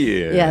at. Oh,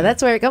 dear. Yeah,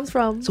 that's where it comes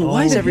from. So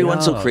why is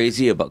everyone so yeah.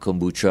 crazy about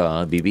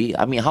kombucha, Bibi?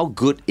 I mean, how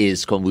good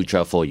is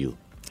kombucha for you?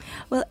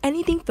 Well,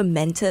 anything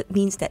fermented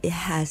means that it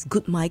has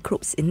good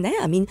microbes in there.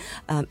 I mean,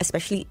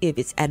 especially if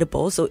it's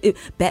edible. So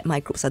bad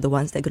microbes are the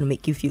ones that are going to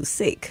make you feel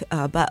sick.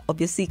 But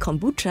obviously,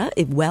 kombucha,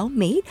 if well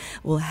made,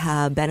 will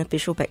have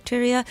beneficial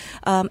bacteria.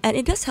 And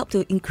it does help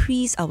to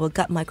increase our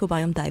gut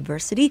microbiome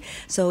diversity.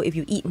 So if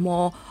you eat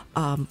more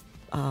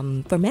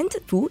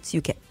fermented foods,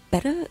 you get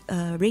better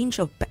range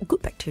of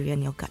good bacteria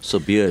in your gut. So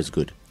beer is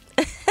good.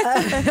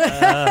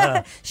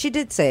 She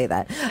did say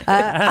that.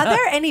 Are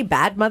there any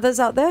bad mothers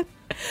out there?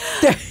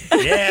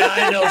 Yeah,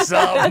 I know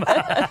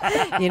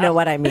some. You know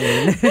what I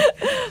mean.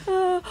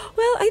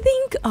 Well, I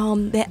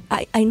think that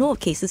I know of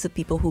cases of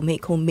people who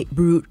make homemade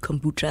brewed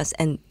kombuchas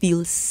and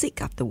feel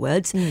sick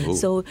afterwards.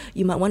 So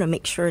you might want to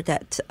make sure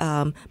that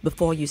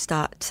before you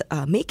start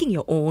making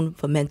your own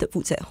fermented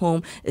foods at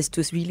home is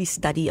to really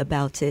study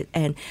about it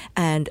and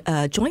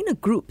join a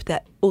group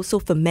that also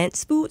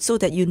ferments food so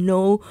that you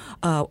know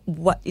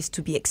what is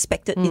to be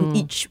expected in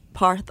each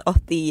part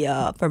of the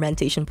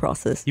fermentation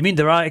process. You mean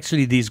there are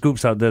actually these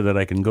groups out there that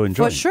I can go and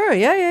join? For sure,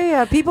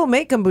 yeah. People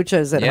make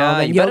kombuchas at home Yeah,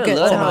 and you better yogurts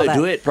learn and all how to that.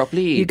 do it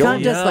properly. You Don't-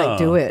 can't just like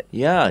do it.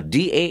 Yeah,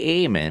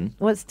 DAA, man.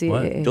 What's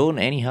DAA? Don't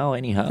anyhow.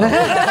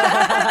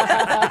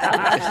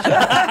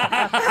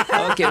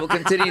 Okay, we'll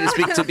continue to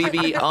speak to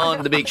BB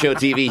on The Big Show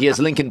TV. Here's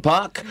Linkin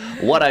Park,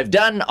 What I've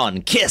Done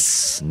on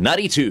Kiss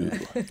 92.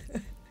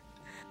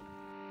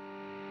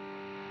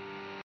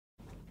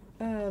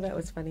 Oh, that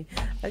was funny.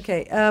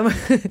 Okay.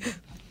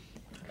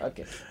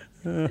 Okay.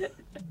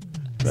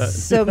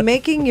 So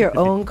making your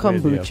own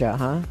kombucha,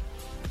 huh?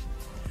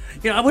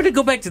 Yeah, I want to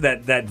go back to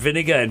that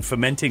vinegar and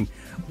fermenting.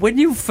 When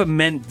you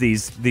ferment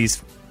these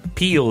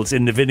peels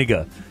in the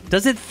vinegar,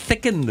 does it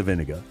thicken the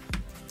vinegar?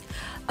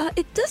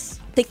 It does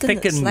thicken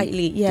Thicken-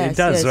 slightly. Yes, it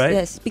does, yes, right?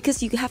 Yes,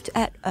 because you have to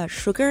add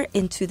sugar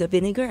into the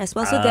vinegar as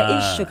well. So there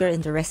is sugar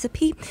in the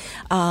recipe,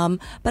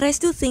 but I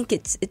still think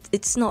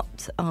it's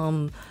not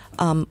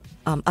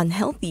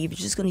unhealthy. You're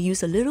just going to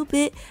use a little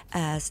bit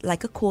as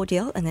like a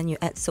cordial, and then you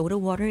add soda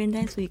water in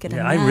there, so you get a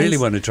Yeah, nice. I really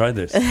want to try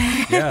this.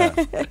 Yeah.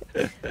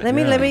 Let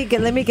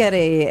me get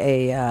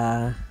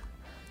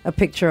a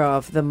picture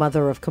of the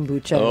mother of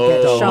kombucha. and Oh,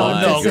 get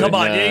Sean No, to come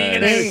on.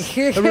 goodness.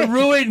 You're going to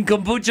ruin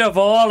kombucha for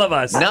all of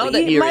us. Now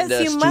that You you're in must-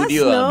 the you must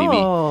studio,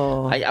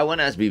 know. Bibi, I want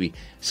to ask Bibi.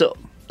 So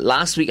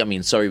last week,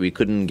 sorry we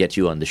couldn't get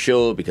you on the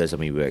show because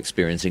we were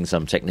experiencing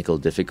some technical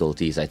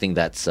difficulties. I think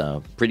that's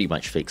pretty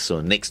much fixed.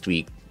 So next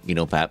week,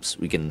 perhaps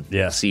we can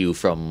see you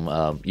from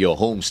your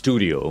home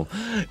studio.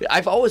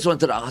 I've always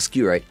wanted to ask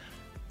you, right?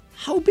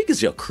 How big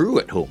is your crew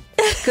at home?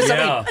 Because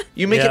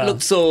you make it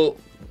look so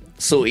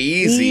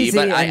easy, Easy,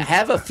 but I and-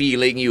 have a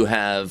feeling you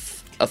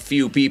have a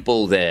few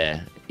people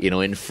there,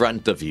 in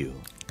front of you.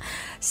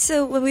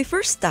 So when we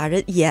first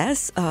started,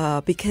 yes,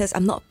 because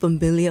I'm not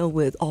familiar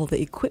with all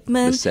the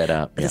equipment, The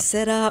setup, the yeah.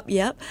 setup,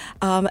 yep.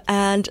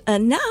 And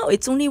now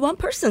it's only one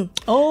person.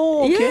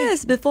 Oh, okay.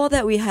 Yes. Before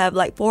that, we have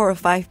like 4 or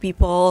 5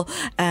 people,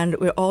 and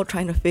we're all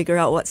trying to figure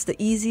out what's the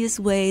easiest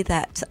way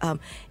that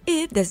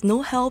if there's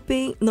no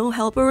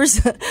helpers,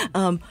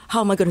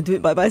 how am I going to do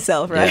it by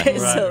myself, right? Yeah.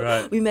 So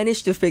Right. we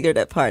managed to figure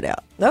that part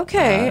out.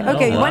 Okay,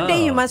 okay. wow. One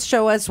day you must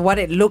show us what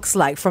it looks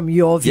like from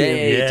your view.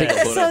 Yeah. Take a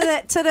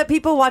photo. So that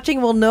people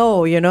watching will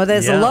know,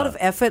 there's a Yeah. lot of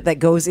effort that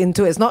goes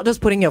into it. It's not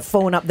just putting your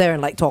phone up there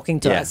and like talking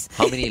to Yeah. us.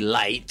 How many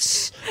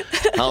lights?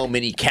 How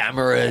many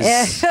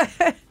cameras?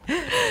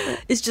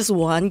 It's just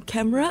one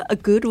camera, a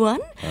good one,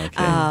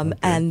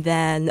 and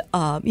then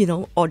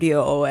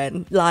audio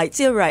and lights.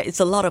 You're right. It's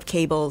a lot of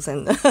cables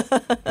and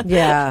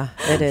Yeah,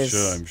 it is.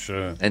 I'm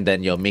sure. And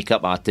then your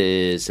makeup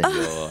artist and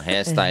your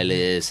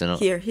hairstylist and all.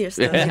 here's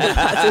the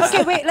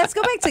Okay, wait. Let's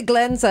go back to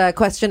Glenn's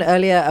question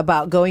earlier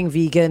about going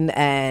vegan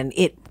and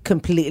it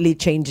completely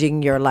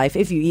changing your life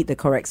if you eat the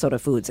correct sort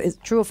of foods. Is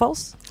it true or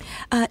false?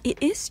 It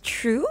is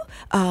true,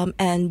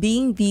 and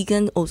being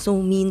vegan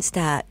also means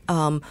that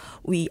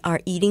we are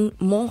eating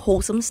more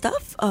wholesome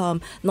stuff,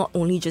 not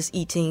only just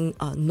eating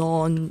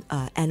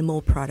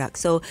non-animal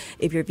products. So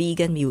if you're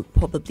vegan, you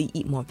probably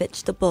eat more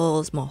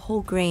vegetables, more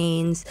whole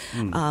grains,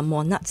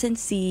 more nuts and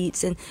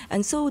seeds,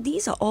 and so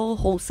these are all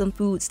wholesome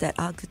foods that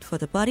are good for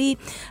the body.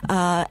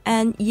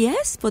 And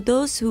yes, for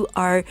those who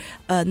are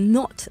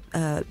not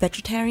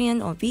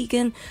vegetarian or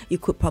vegan, you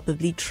could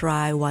probably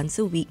try once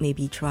a week,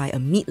 maybe try a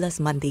meatless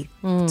Monday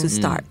to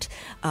start,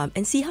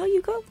 and see how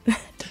you go.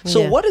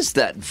 So Yeah. what is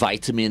that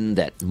vitamin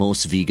that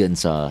most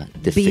vegans are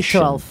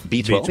deficient? B12.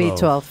 B12.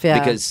 B12, yeah.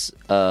 Because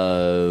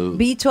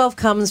B12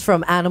 comes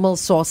from animal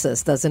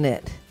sources, doesn't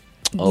it?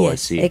 I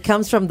Yes. see. It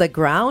comes from the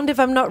ground, if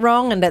I'm not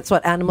wrong, and that's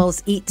what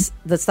animals eat,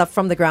 the stuff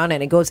from the ground,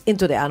 and it goes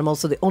into the animal.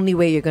 So the only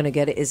way you're going to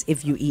get it is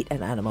if you eat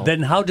an animal.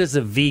 Then how does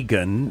a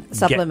vegan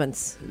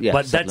Supplements. Yeah,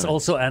 but that's supplements.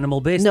 also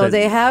animal based. No,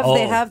 they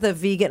have the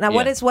vegan. Now,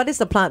 Yeah. what is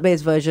the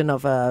plant-based version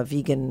of a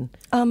vegan?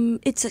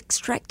 It's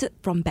extracted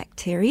from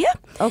bacteria.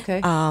 Okay.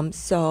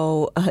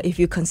 So if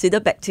you consider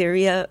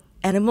bacteria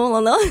animal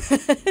or not,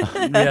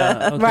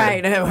 Yeah. Okay.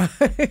 Right.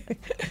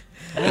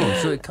 Oh,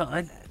 so it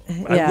can't,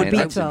 Yeah, wouldn't-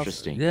 That's B12.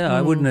 interesting. yeah,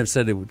 I wouldn't have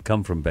said it would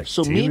come from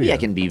So bacteria. maybe I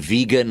can be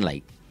vegan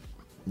like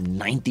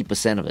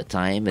 90% of the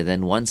time, and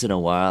then once in a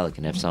while I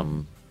can have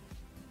some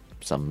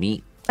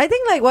meat. I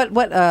think like what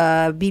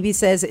BB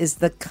says is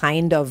the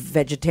kind of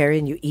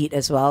vegetarian you eat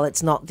as well.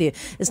 It's not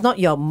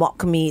your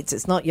mock meats.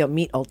 It's not your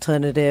meat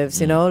alternatives.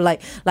 You know,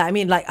 like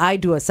I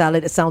do a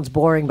salad. It sounds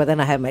boring, but then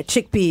I have my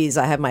chickpeas.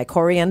 I have my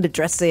coriander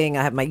dressing.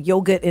 I have my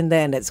yogurt in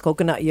there, and it's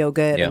coconut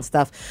yogurt Yeah. and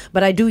stuff.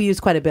 But I do use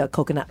quite a bit of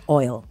coconut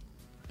oil.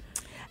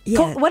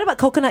 yeah. What about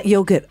coconut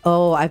yogurt?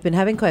 Oh, I've been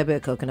having quite a bit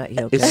of coconut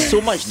yogurt. It's so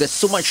much. There's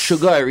so much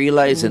sugar. I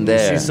realize in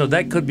there. See, so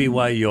that could be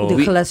why you're.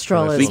 The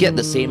cholesterol We is. get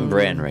the same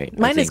brand, right?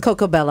 Mine is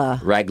Coco Bella.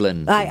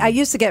 Raglan. I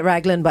used to get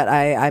Raglan, but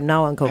I'm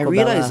now on Coco I Bella.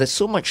 realize there's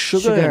so much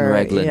sugar, in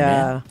Raglan, yeah.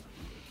 man.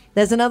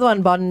 There's another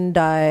one,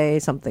 Bondi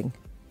something.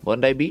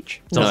 Bondi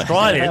Beach? It's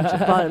Australian.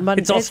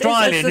 It's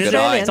Australian, isn't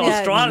it? It's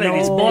Australian.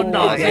 It's Bondi.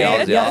 Okay,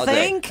 Aussie, You Aussie.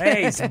 think?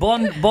 Hey, it's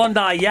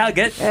Bondi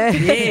yogurt.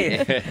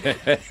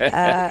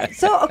 Yeah.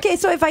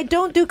 So if I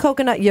don't do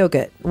coconut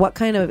yogurt,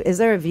 is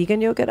there a vegan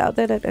yogurt out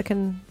there that I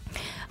can?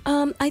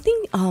 I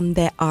think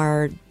there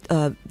are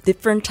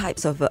different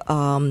types of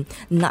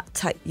nut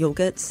type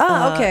yogurts.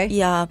 Okay.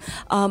 Yeah,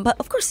 but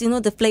of course,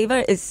 the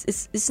flavor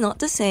is not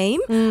the same.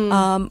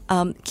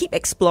 Keep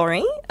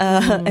exploring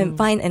and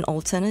find an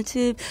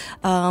alternative.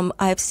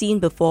 I've seen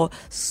before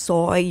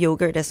soy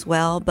yogurt as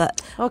well,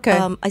 but Okay.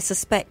 I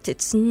suspect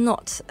it's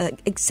not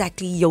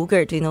exactly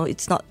yogurt.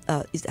 It's not.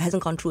 It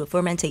hasn't gone through a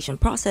fermentation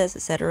process,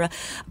 etc.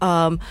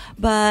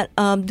 But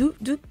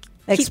do.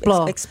 Keep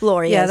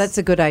explore. Yeah, Yes. that's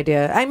a good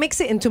idea. I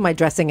mix it into my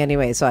dressing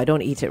anyway, so I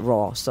don't eat it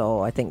raw. So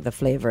I think the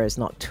flavor is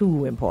not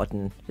too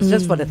important. It's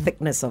just for the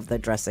thickness of the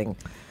dressing.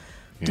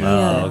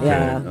 Oh, okay.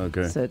 Yeah.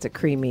 Okay. So it's a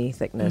creamy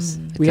thickness.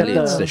 We have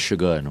it's the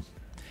sugar, you know.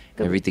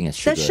 Everything is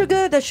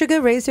sugar. Does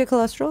sugar raise your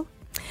cholesterol?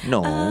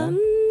 No.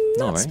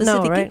 Not right?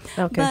 specifically, No, right?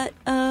 Okay. but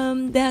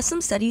there are some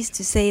studies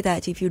to say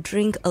that if you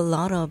drink a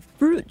lot of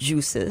fruit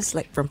juices,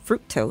 like from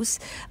fructose,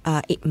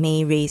 it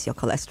may raise your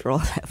cholesterol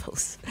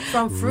levels.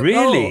 From fruit.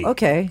 Really? Oh,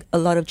 okay. A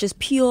lot of just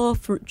pure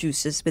fruit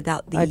juices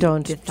without I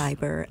don't. the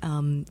fiber.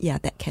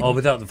 That can. Oh,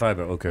 without the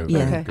fiber. Okay. Yeah.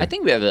 Okay. I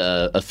think we have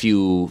a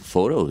few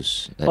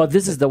photos. Oh,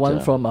 this is the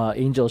one from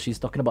Angel. She's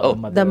talking about the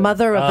mother. The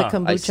mother of the I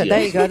kombucha. see.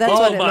 There you go. That's Oh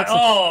what it my! looks like.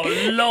 Oh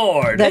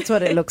Lord! That's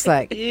what it looks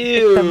like.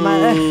 Ew. The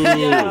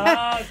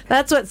mother-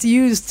 That's what's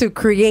used to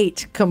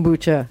create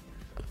kombucha.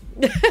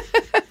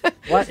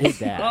 What is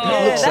that? Oh.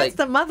 Yeah, looks that's like-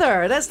 the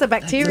mother. That's the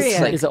bacteria.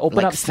 like- It's an open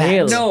like up fat.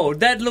 snail. No,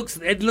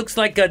 it looks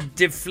like a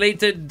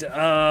deflated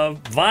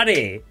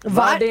vade.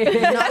 Not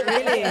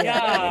really.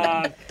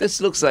 Yeah. This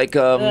looks like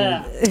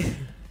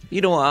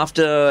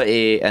after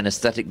an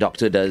aesthetic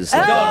doctor does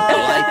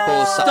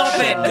liposuction Stop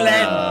it,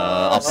 Glenn.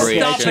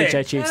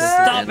 operation.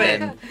 Stop And it.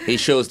 then he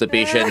shows the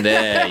patient,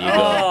 there you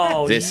go.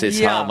 Oh, This is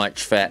yeah. how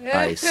much fat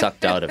I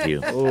sucked out of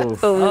you.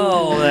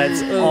 Oh,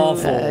 that's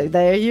awful.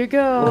 There you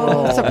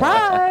go.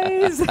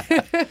 Surprise.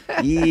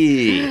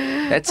 Yee.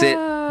 That's it.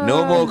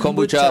 No more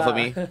kombucha for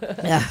me.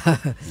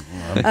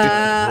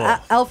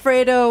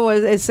 Alfredo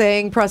is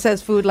saying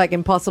processed food like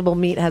Impossible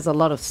Meat has a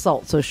lot of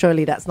salt, so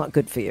surely that's not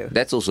good for you.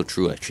 That's also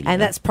true, actually.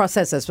 And that's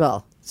processed as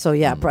well. So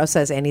yeah,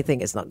 processed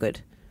anything is not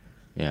good.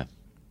 Yeah.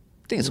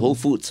 I think it's Whole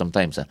Foods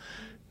sometimes.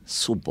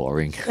 So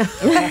boring.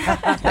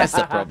 That's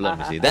the problem,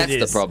 you see. That's It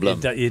the is.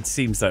 problem. It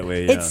seems that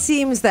way. Yeah. It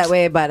seems that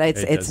way, but It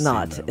it's does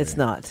not. seem that It's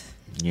way. not.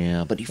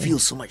 Yeah, but you feel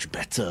so much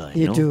better.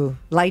 You know? do.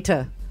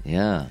 Lighter.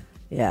 Yeah.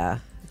 Yeah.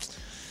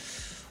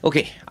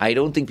 Okay, I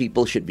don't think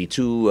people should be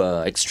too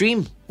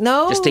extreme.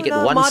 No, Just take it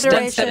no, one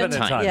moderation. step at a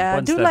time. Yeah,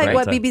 One do step like at a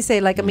what time. BB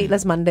say, like a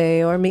meatless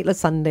Monday or a meatless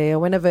Sunday or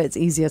whenever it's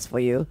easiest for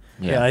you.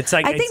 Yeah, it's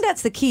like I think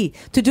that's the key,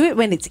 to do it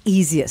when it's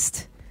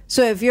easiest.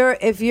 So if you're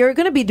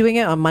going to be doing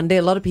it on Monday,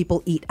 a lot of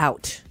people eat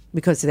out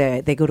because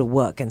they go to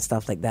work and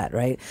stuff like that,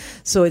 right?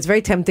 So it's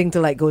very tempting to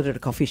like go to the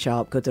coffee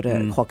shop, go to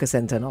the hawker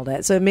center and all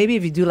that. So maybe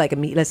if you do like a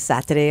meatless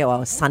Saturday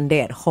or a Sunday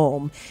at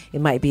home,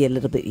 it might be a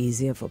little bit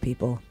easier for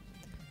people.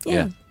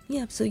 Yeah.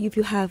 Yeah, so if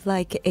you have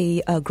like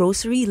a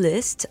grocery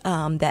list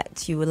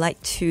that you would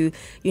like to,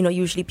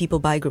 usually people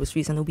buy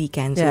groceries on the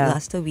weekend, so Yeah.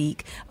 last a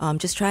week,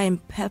 just try and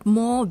have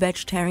more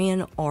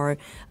vegetarian or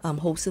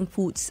wholesome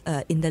foods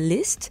in the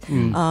list.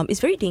 It's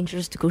very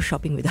dangerous to go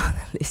shopping without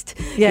a list.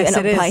 Yes, you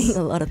end it is. up buying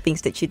a lot of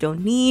things that you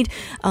don't need.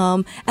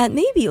 And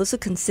maybe also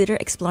consider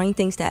exploring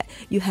things that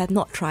you have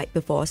not tried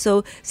before.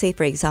 So say,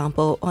 for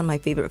example, one of my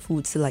favorite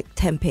foods is like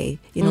tempeh.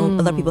 A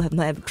lot of people have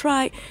not ever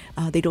tried.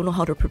 They don't know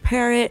how to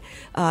prepare it.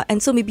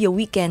 And so maybe a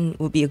weekend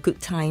would be a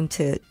good time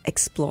to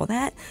explore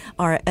that,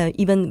 or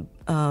even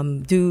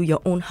do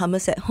your own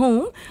hummus at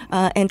home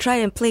and try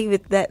and play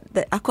with that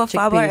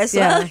aquafaba Chickpeas, as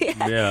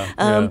well.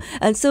 Yeah.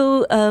 And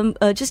so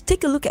just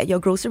take a look at your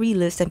grocery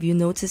list, and if you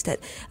notice that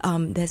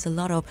there's a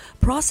lot of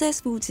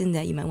processed foods in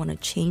there, you might want to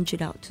change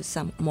it out to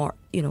some more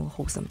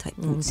wholesome type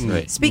foods.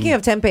 Right. Speaking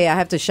of tempeh, I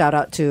have to shout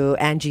out to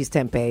Angie's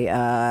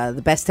tempeh,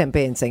 the best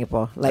tempeh in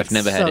Singapore. I've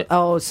never had it.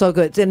 Oh, so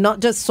good. And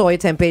not just soy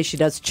tempeh, she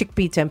does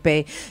chickpea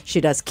tempeh,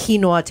 she does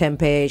quinoa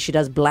tempeh, she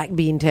does black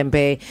bean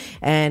tempeh.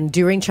 And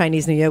during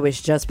Chinese New Year,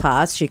 which just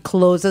passed, she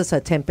closes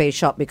her tempeh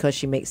shop because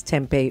she makes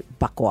tempeh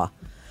bakwa.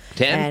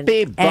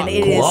 Tempeh And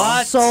it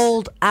bakwa. is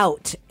sold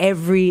out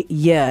every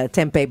year,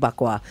 tempeh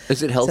bakwa.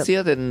 Is it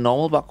healthier than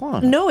normal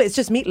bakwa? No, it's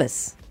just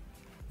meatless.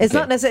 It's Okay.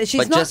 not necessarily.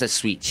 She's But not, just as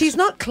sweet. She's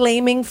not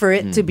claiming for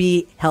it to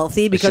be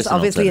healthy because just an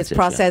obviously it's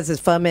alternative, processed, it's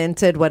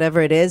fermented,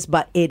 whatever it is.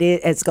 But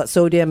it's got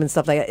sodium and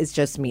stuff like that. It's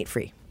just meat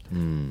free.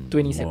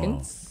 20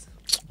 seconds.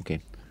 Okay.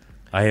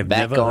 I have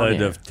Back never on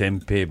heard it. of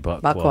tempeh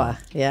bakwa. Bakwa.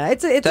 Yeah,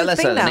 it's Tell a us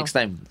thing now. next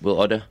time we'll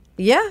order.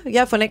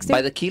 Yeah, for next By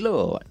year. the kilo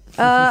or what?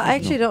 I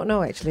actually don't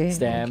know. Actually,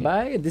 Stand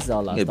by. This is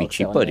our last It'll be talk set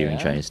cheaper on during air.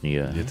 Chinese New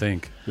Year. You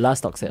think?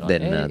 Last talk set on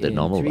Than, air the in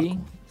normal 3,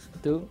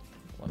 bakwa. 2,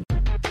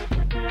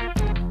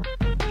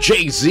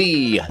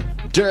 Jay-Z,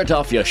 Dirt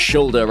Off Your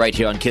Shoulder right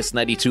here on Kiss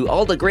 92.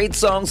 All the great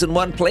songs in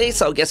one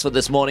place. Our guest for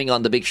this morning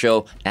on The Big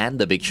Show and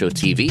The Big Show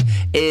TV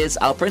is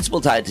our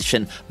principal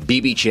dietitian,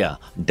 BB Chia.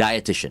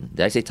 Dietitian.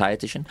 Did I say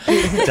dietitian?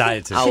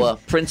 Dietitian. Our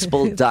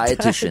principal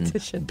dietitian,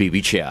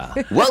 BB Chia.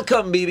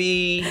 Welcome,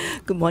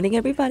 BB. Good morning,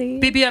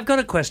 everybody. BB, I've got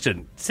a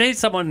question. Say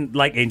someone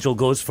like Angel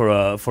goes for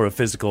a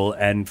physical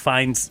and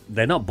finds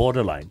they're not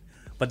borderline,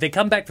 but they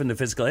come back from the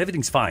physical,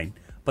 everything's fine,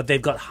 but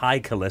they've got high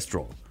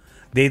cholesterol.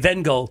 They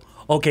then go,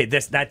 okay,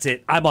 that's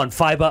it. I'm on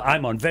fiber,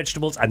 I'm on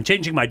vegetables, I'm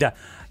changing my diet.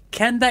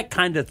 Can that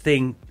kind of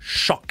thing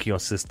shock your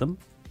system?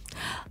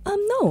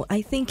 No,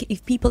 I think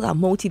if people are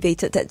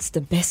motivated, that's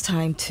the best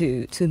time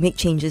to make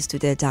changes to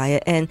their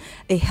diet. And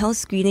a health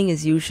screening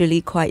is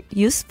usually quite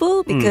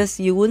useful because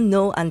you wouldn't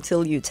know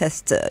until you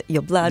test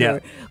your blood Yeah.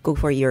 or go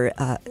for your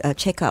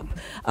checkup.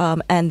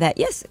 And that,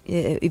 yes,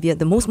 if you're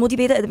the most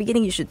motivated at the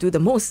beginning, you should do the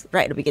most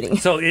right at the beginning.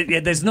 So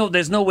there's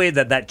no way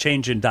that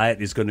change in diet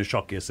is going to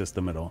shock your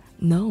system at all.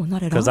 No, not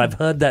at all. Because I've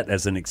heard that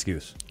as an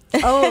excuse.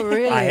 oh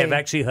really? I have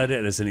actually heard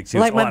it as an excuse.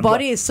 Like my I'm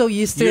body is so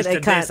used to it, I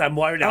can't. this, I'm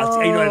worried.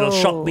 It'll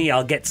shock me.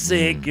 I'll get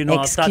sick.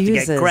 I'll start to get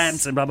Excuses.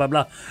 cramps and blah blah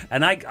blah.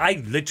 And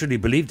I literally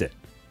believed it.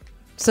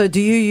 So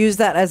do you use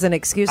that as an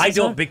excuse? I as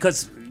well? don't,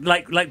 because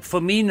like for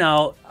me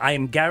now, I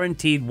am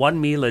guaranteed one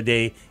meal a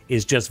day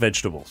is just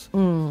vegetables.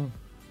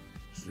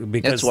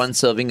 Because That's one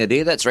serving a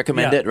day. That's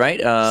recommended, yeah. right,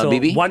 So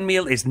BB? one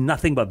meal is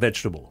nothing but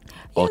vegetable.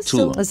 Or Yeah, two.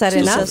 so Is that two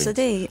enough? serves a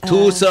day.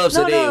 Two serves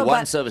a day. One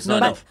but- serve is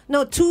not but- enough.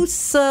 No, 2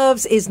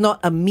 serves is not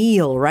a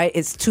meal, right?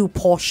 It's 2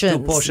 portions.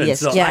 2 portions. Yes.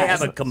 So Yeah. I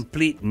have a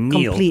complete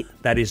meal Complete.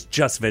 that is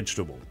just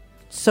vegetable.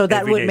 So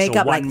that every would day. make So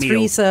up one like meal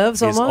 3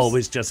 serves is almost.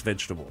 always just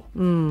vegetable.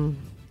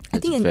 I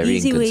think an very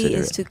easy way is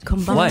inconsiderate. to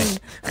combine.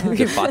 Why?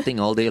 You're farting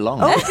all day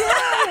long.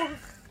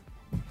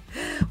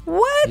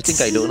 What? You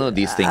think I don't know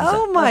these things?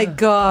 Oh my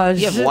gosh.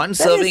 You have one That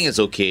serving is- is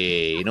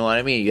okay. You know what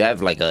I mean? You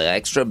have like an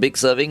extra big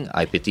serving.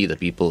 I pity the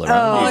people around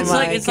Oh, you.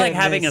 It's my like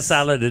having a goodness.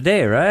 salad a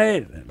day,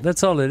 right?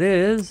 That's all it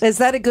is. Is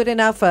that a good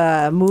enough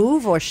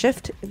move or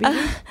shift?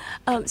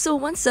 So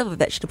one serve of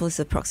vegetables is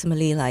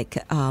approximately like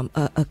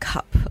a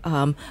cup.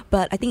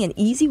 But I think an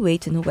easy way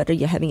to know whether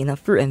you're having enough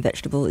fruit and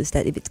vegetable is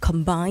that if it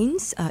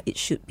combines, it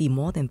should be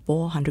more than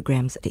 400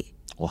 grams a day.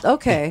 Wow.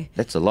 Okay.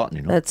 That's a lot,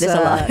 you know. That's That's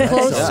a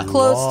lot.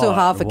 close to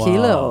half a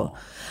kilo. Wow.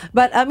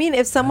 But I mean,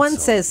 if someone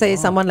says, say,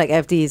 someone like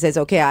FD says,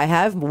 okay, I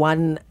have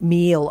one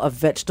meal of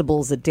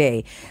vegetables a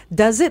day,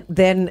 does it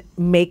then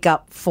make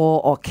up for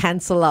or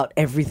cancel out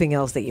everything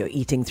else that you're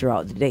eating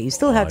throughout the day? You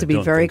still have I to be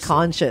don't very think so.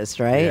 conscious,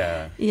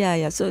 right?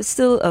 Yeah. So it's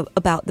still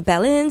about the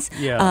balance.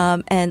 Yeah.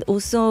 And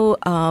also,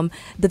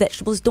 the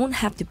vegetables don't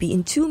have to be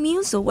in 2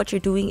 meals. So what you're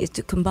doing is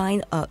to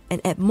combine and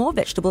add more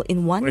vegetable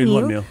in one In meal.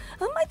 one meal.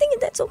 I think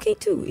that's okay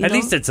too. At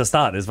least it's a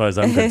start, as far as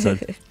I'm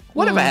concerned.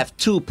 What if I have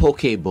 2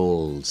 poke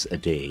bowls a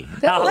day?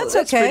 That's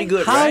okay. pretty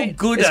good, How right?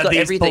 good It's are got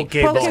these everything. poke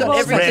It's got bowls?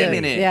 everything Really?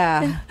 in it.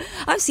 Yeah.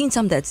 I've seen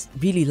some that's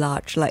really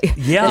large, like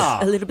Yeah.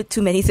 there's a little bit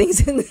too many things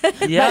in there.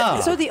 Yeah.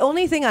 So the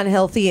only thing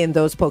unhealthy in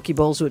those poke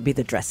bowls would be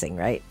the dressing,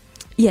 right?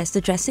 Yes,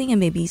 the dressing, and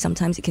maybe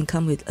sometimes it can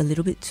come with a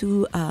little bit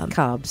too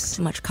Carbs.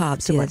 too much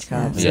carbs. Too yes, much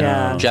carbs. yeah.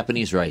 Yeah.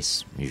 Japanese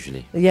rice,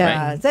 usually.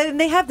 Yeah, Right? then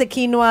they have the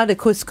quinoa, the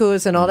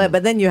couscous, and all that.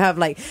 But then you have,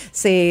 like,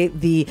 say,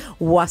 the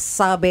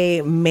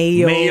wasabi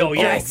mayo, Mayo,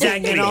 yeah, thing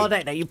exactly. and all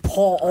that you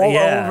pour all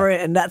Yeah. over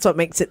it, and that's what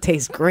makes it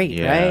taste great,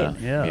 Yeah. right?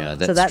 Yeah.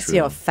 That's So that's true.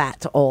 your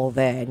fat all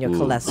there and your Ooh.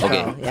 cholesterol.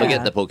 Okay, yeah.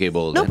 forget the poke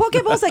bowl. No, then.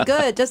 poke bowls are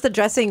good. Just the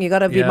dressing, you got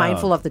to be Yeah.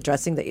 mindful of the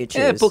dressing that you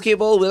choose. Yeah, poke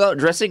bowl without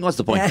dressing, what's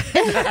the point?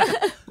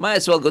 Might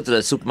as well go to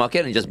the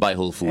supermarket and just buy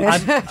whole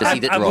foods. Just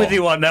eat it I'm raw. with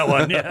you on that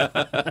one. Yeah.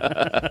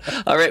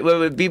 All right, we're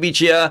with Bibi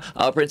Chia,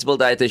 our principal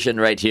dietitian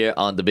right here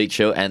on The Big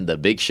Show and The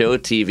Big Show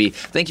TV.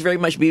 Thank you very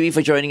much, Bibi,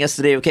 for joining us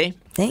today, okay?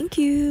 Thank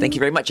you. Thank you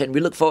very much, and we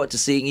look forward to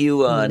seeing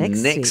you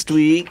Next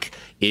week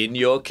in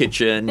your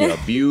kitchen, your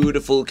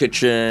beautiful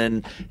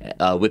kitchen,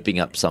 whipping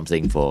up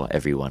something for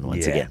everyone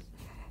once Yeah. again.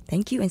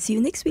 Thank you, and see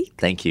you next week.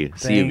 Thank you.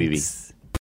 See you, Bibi. Thanks.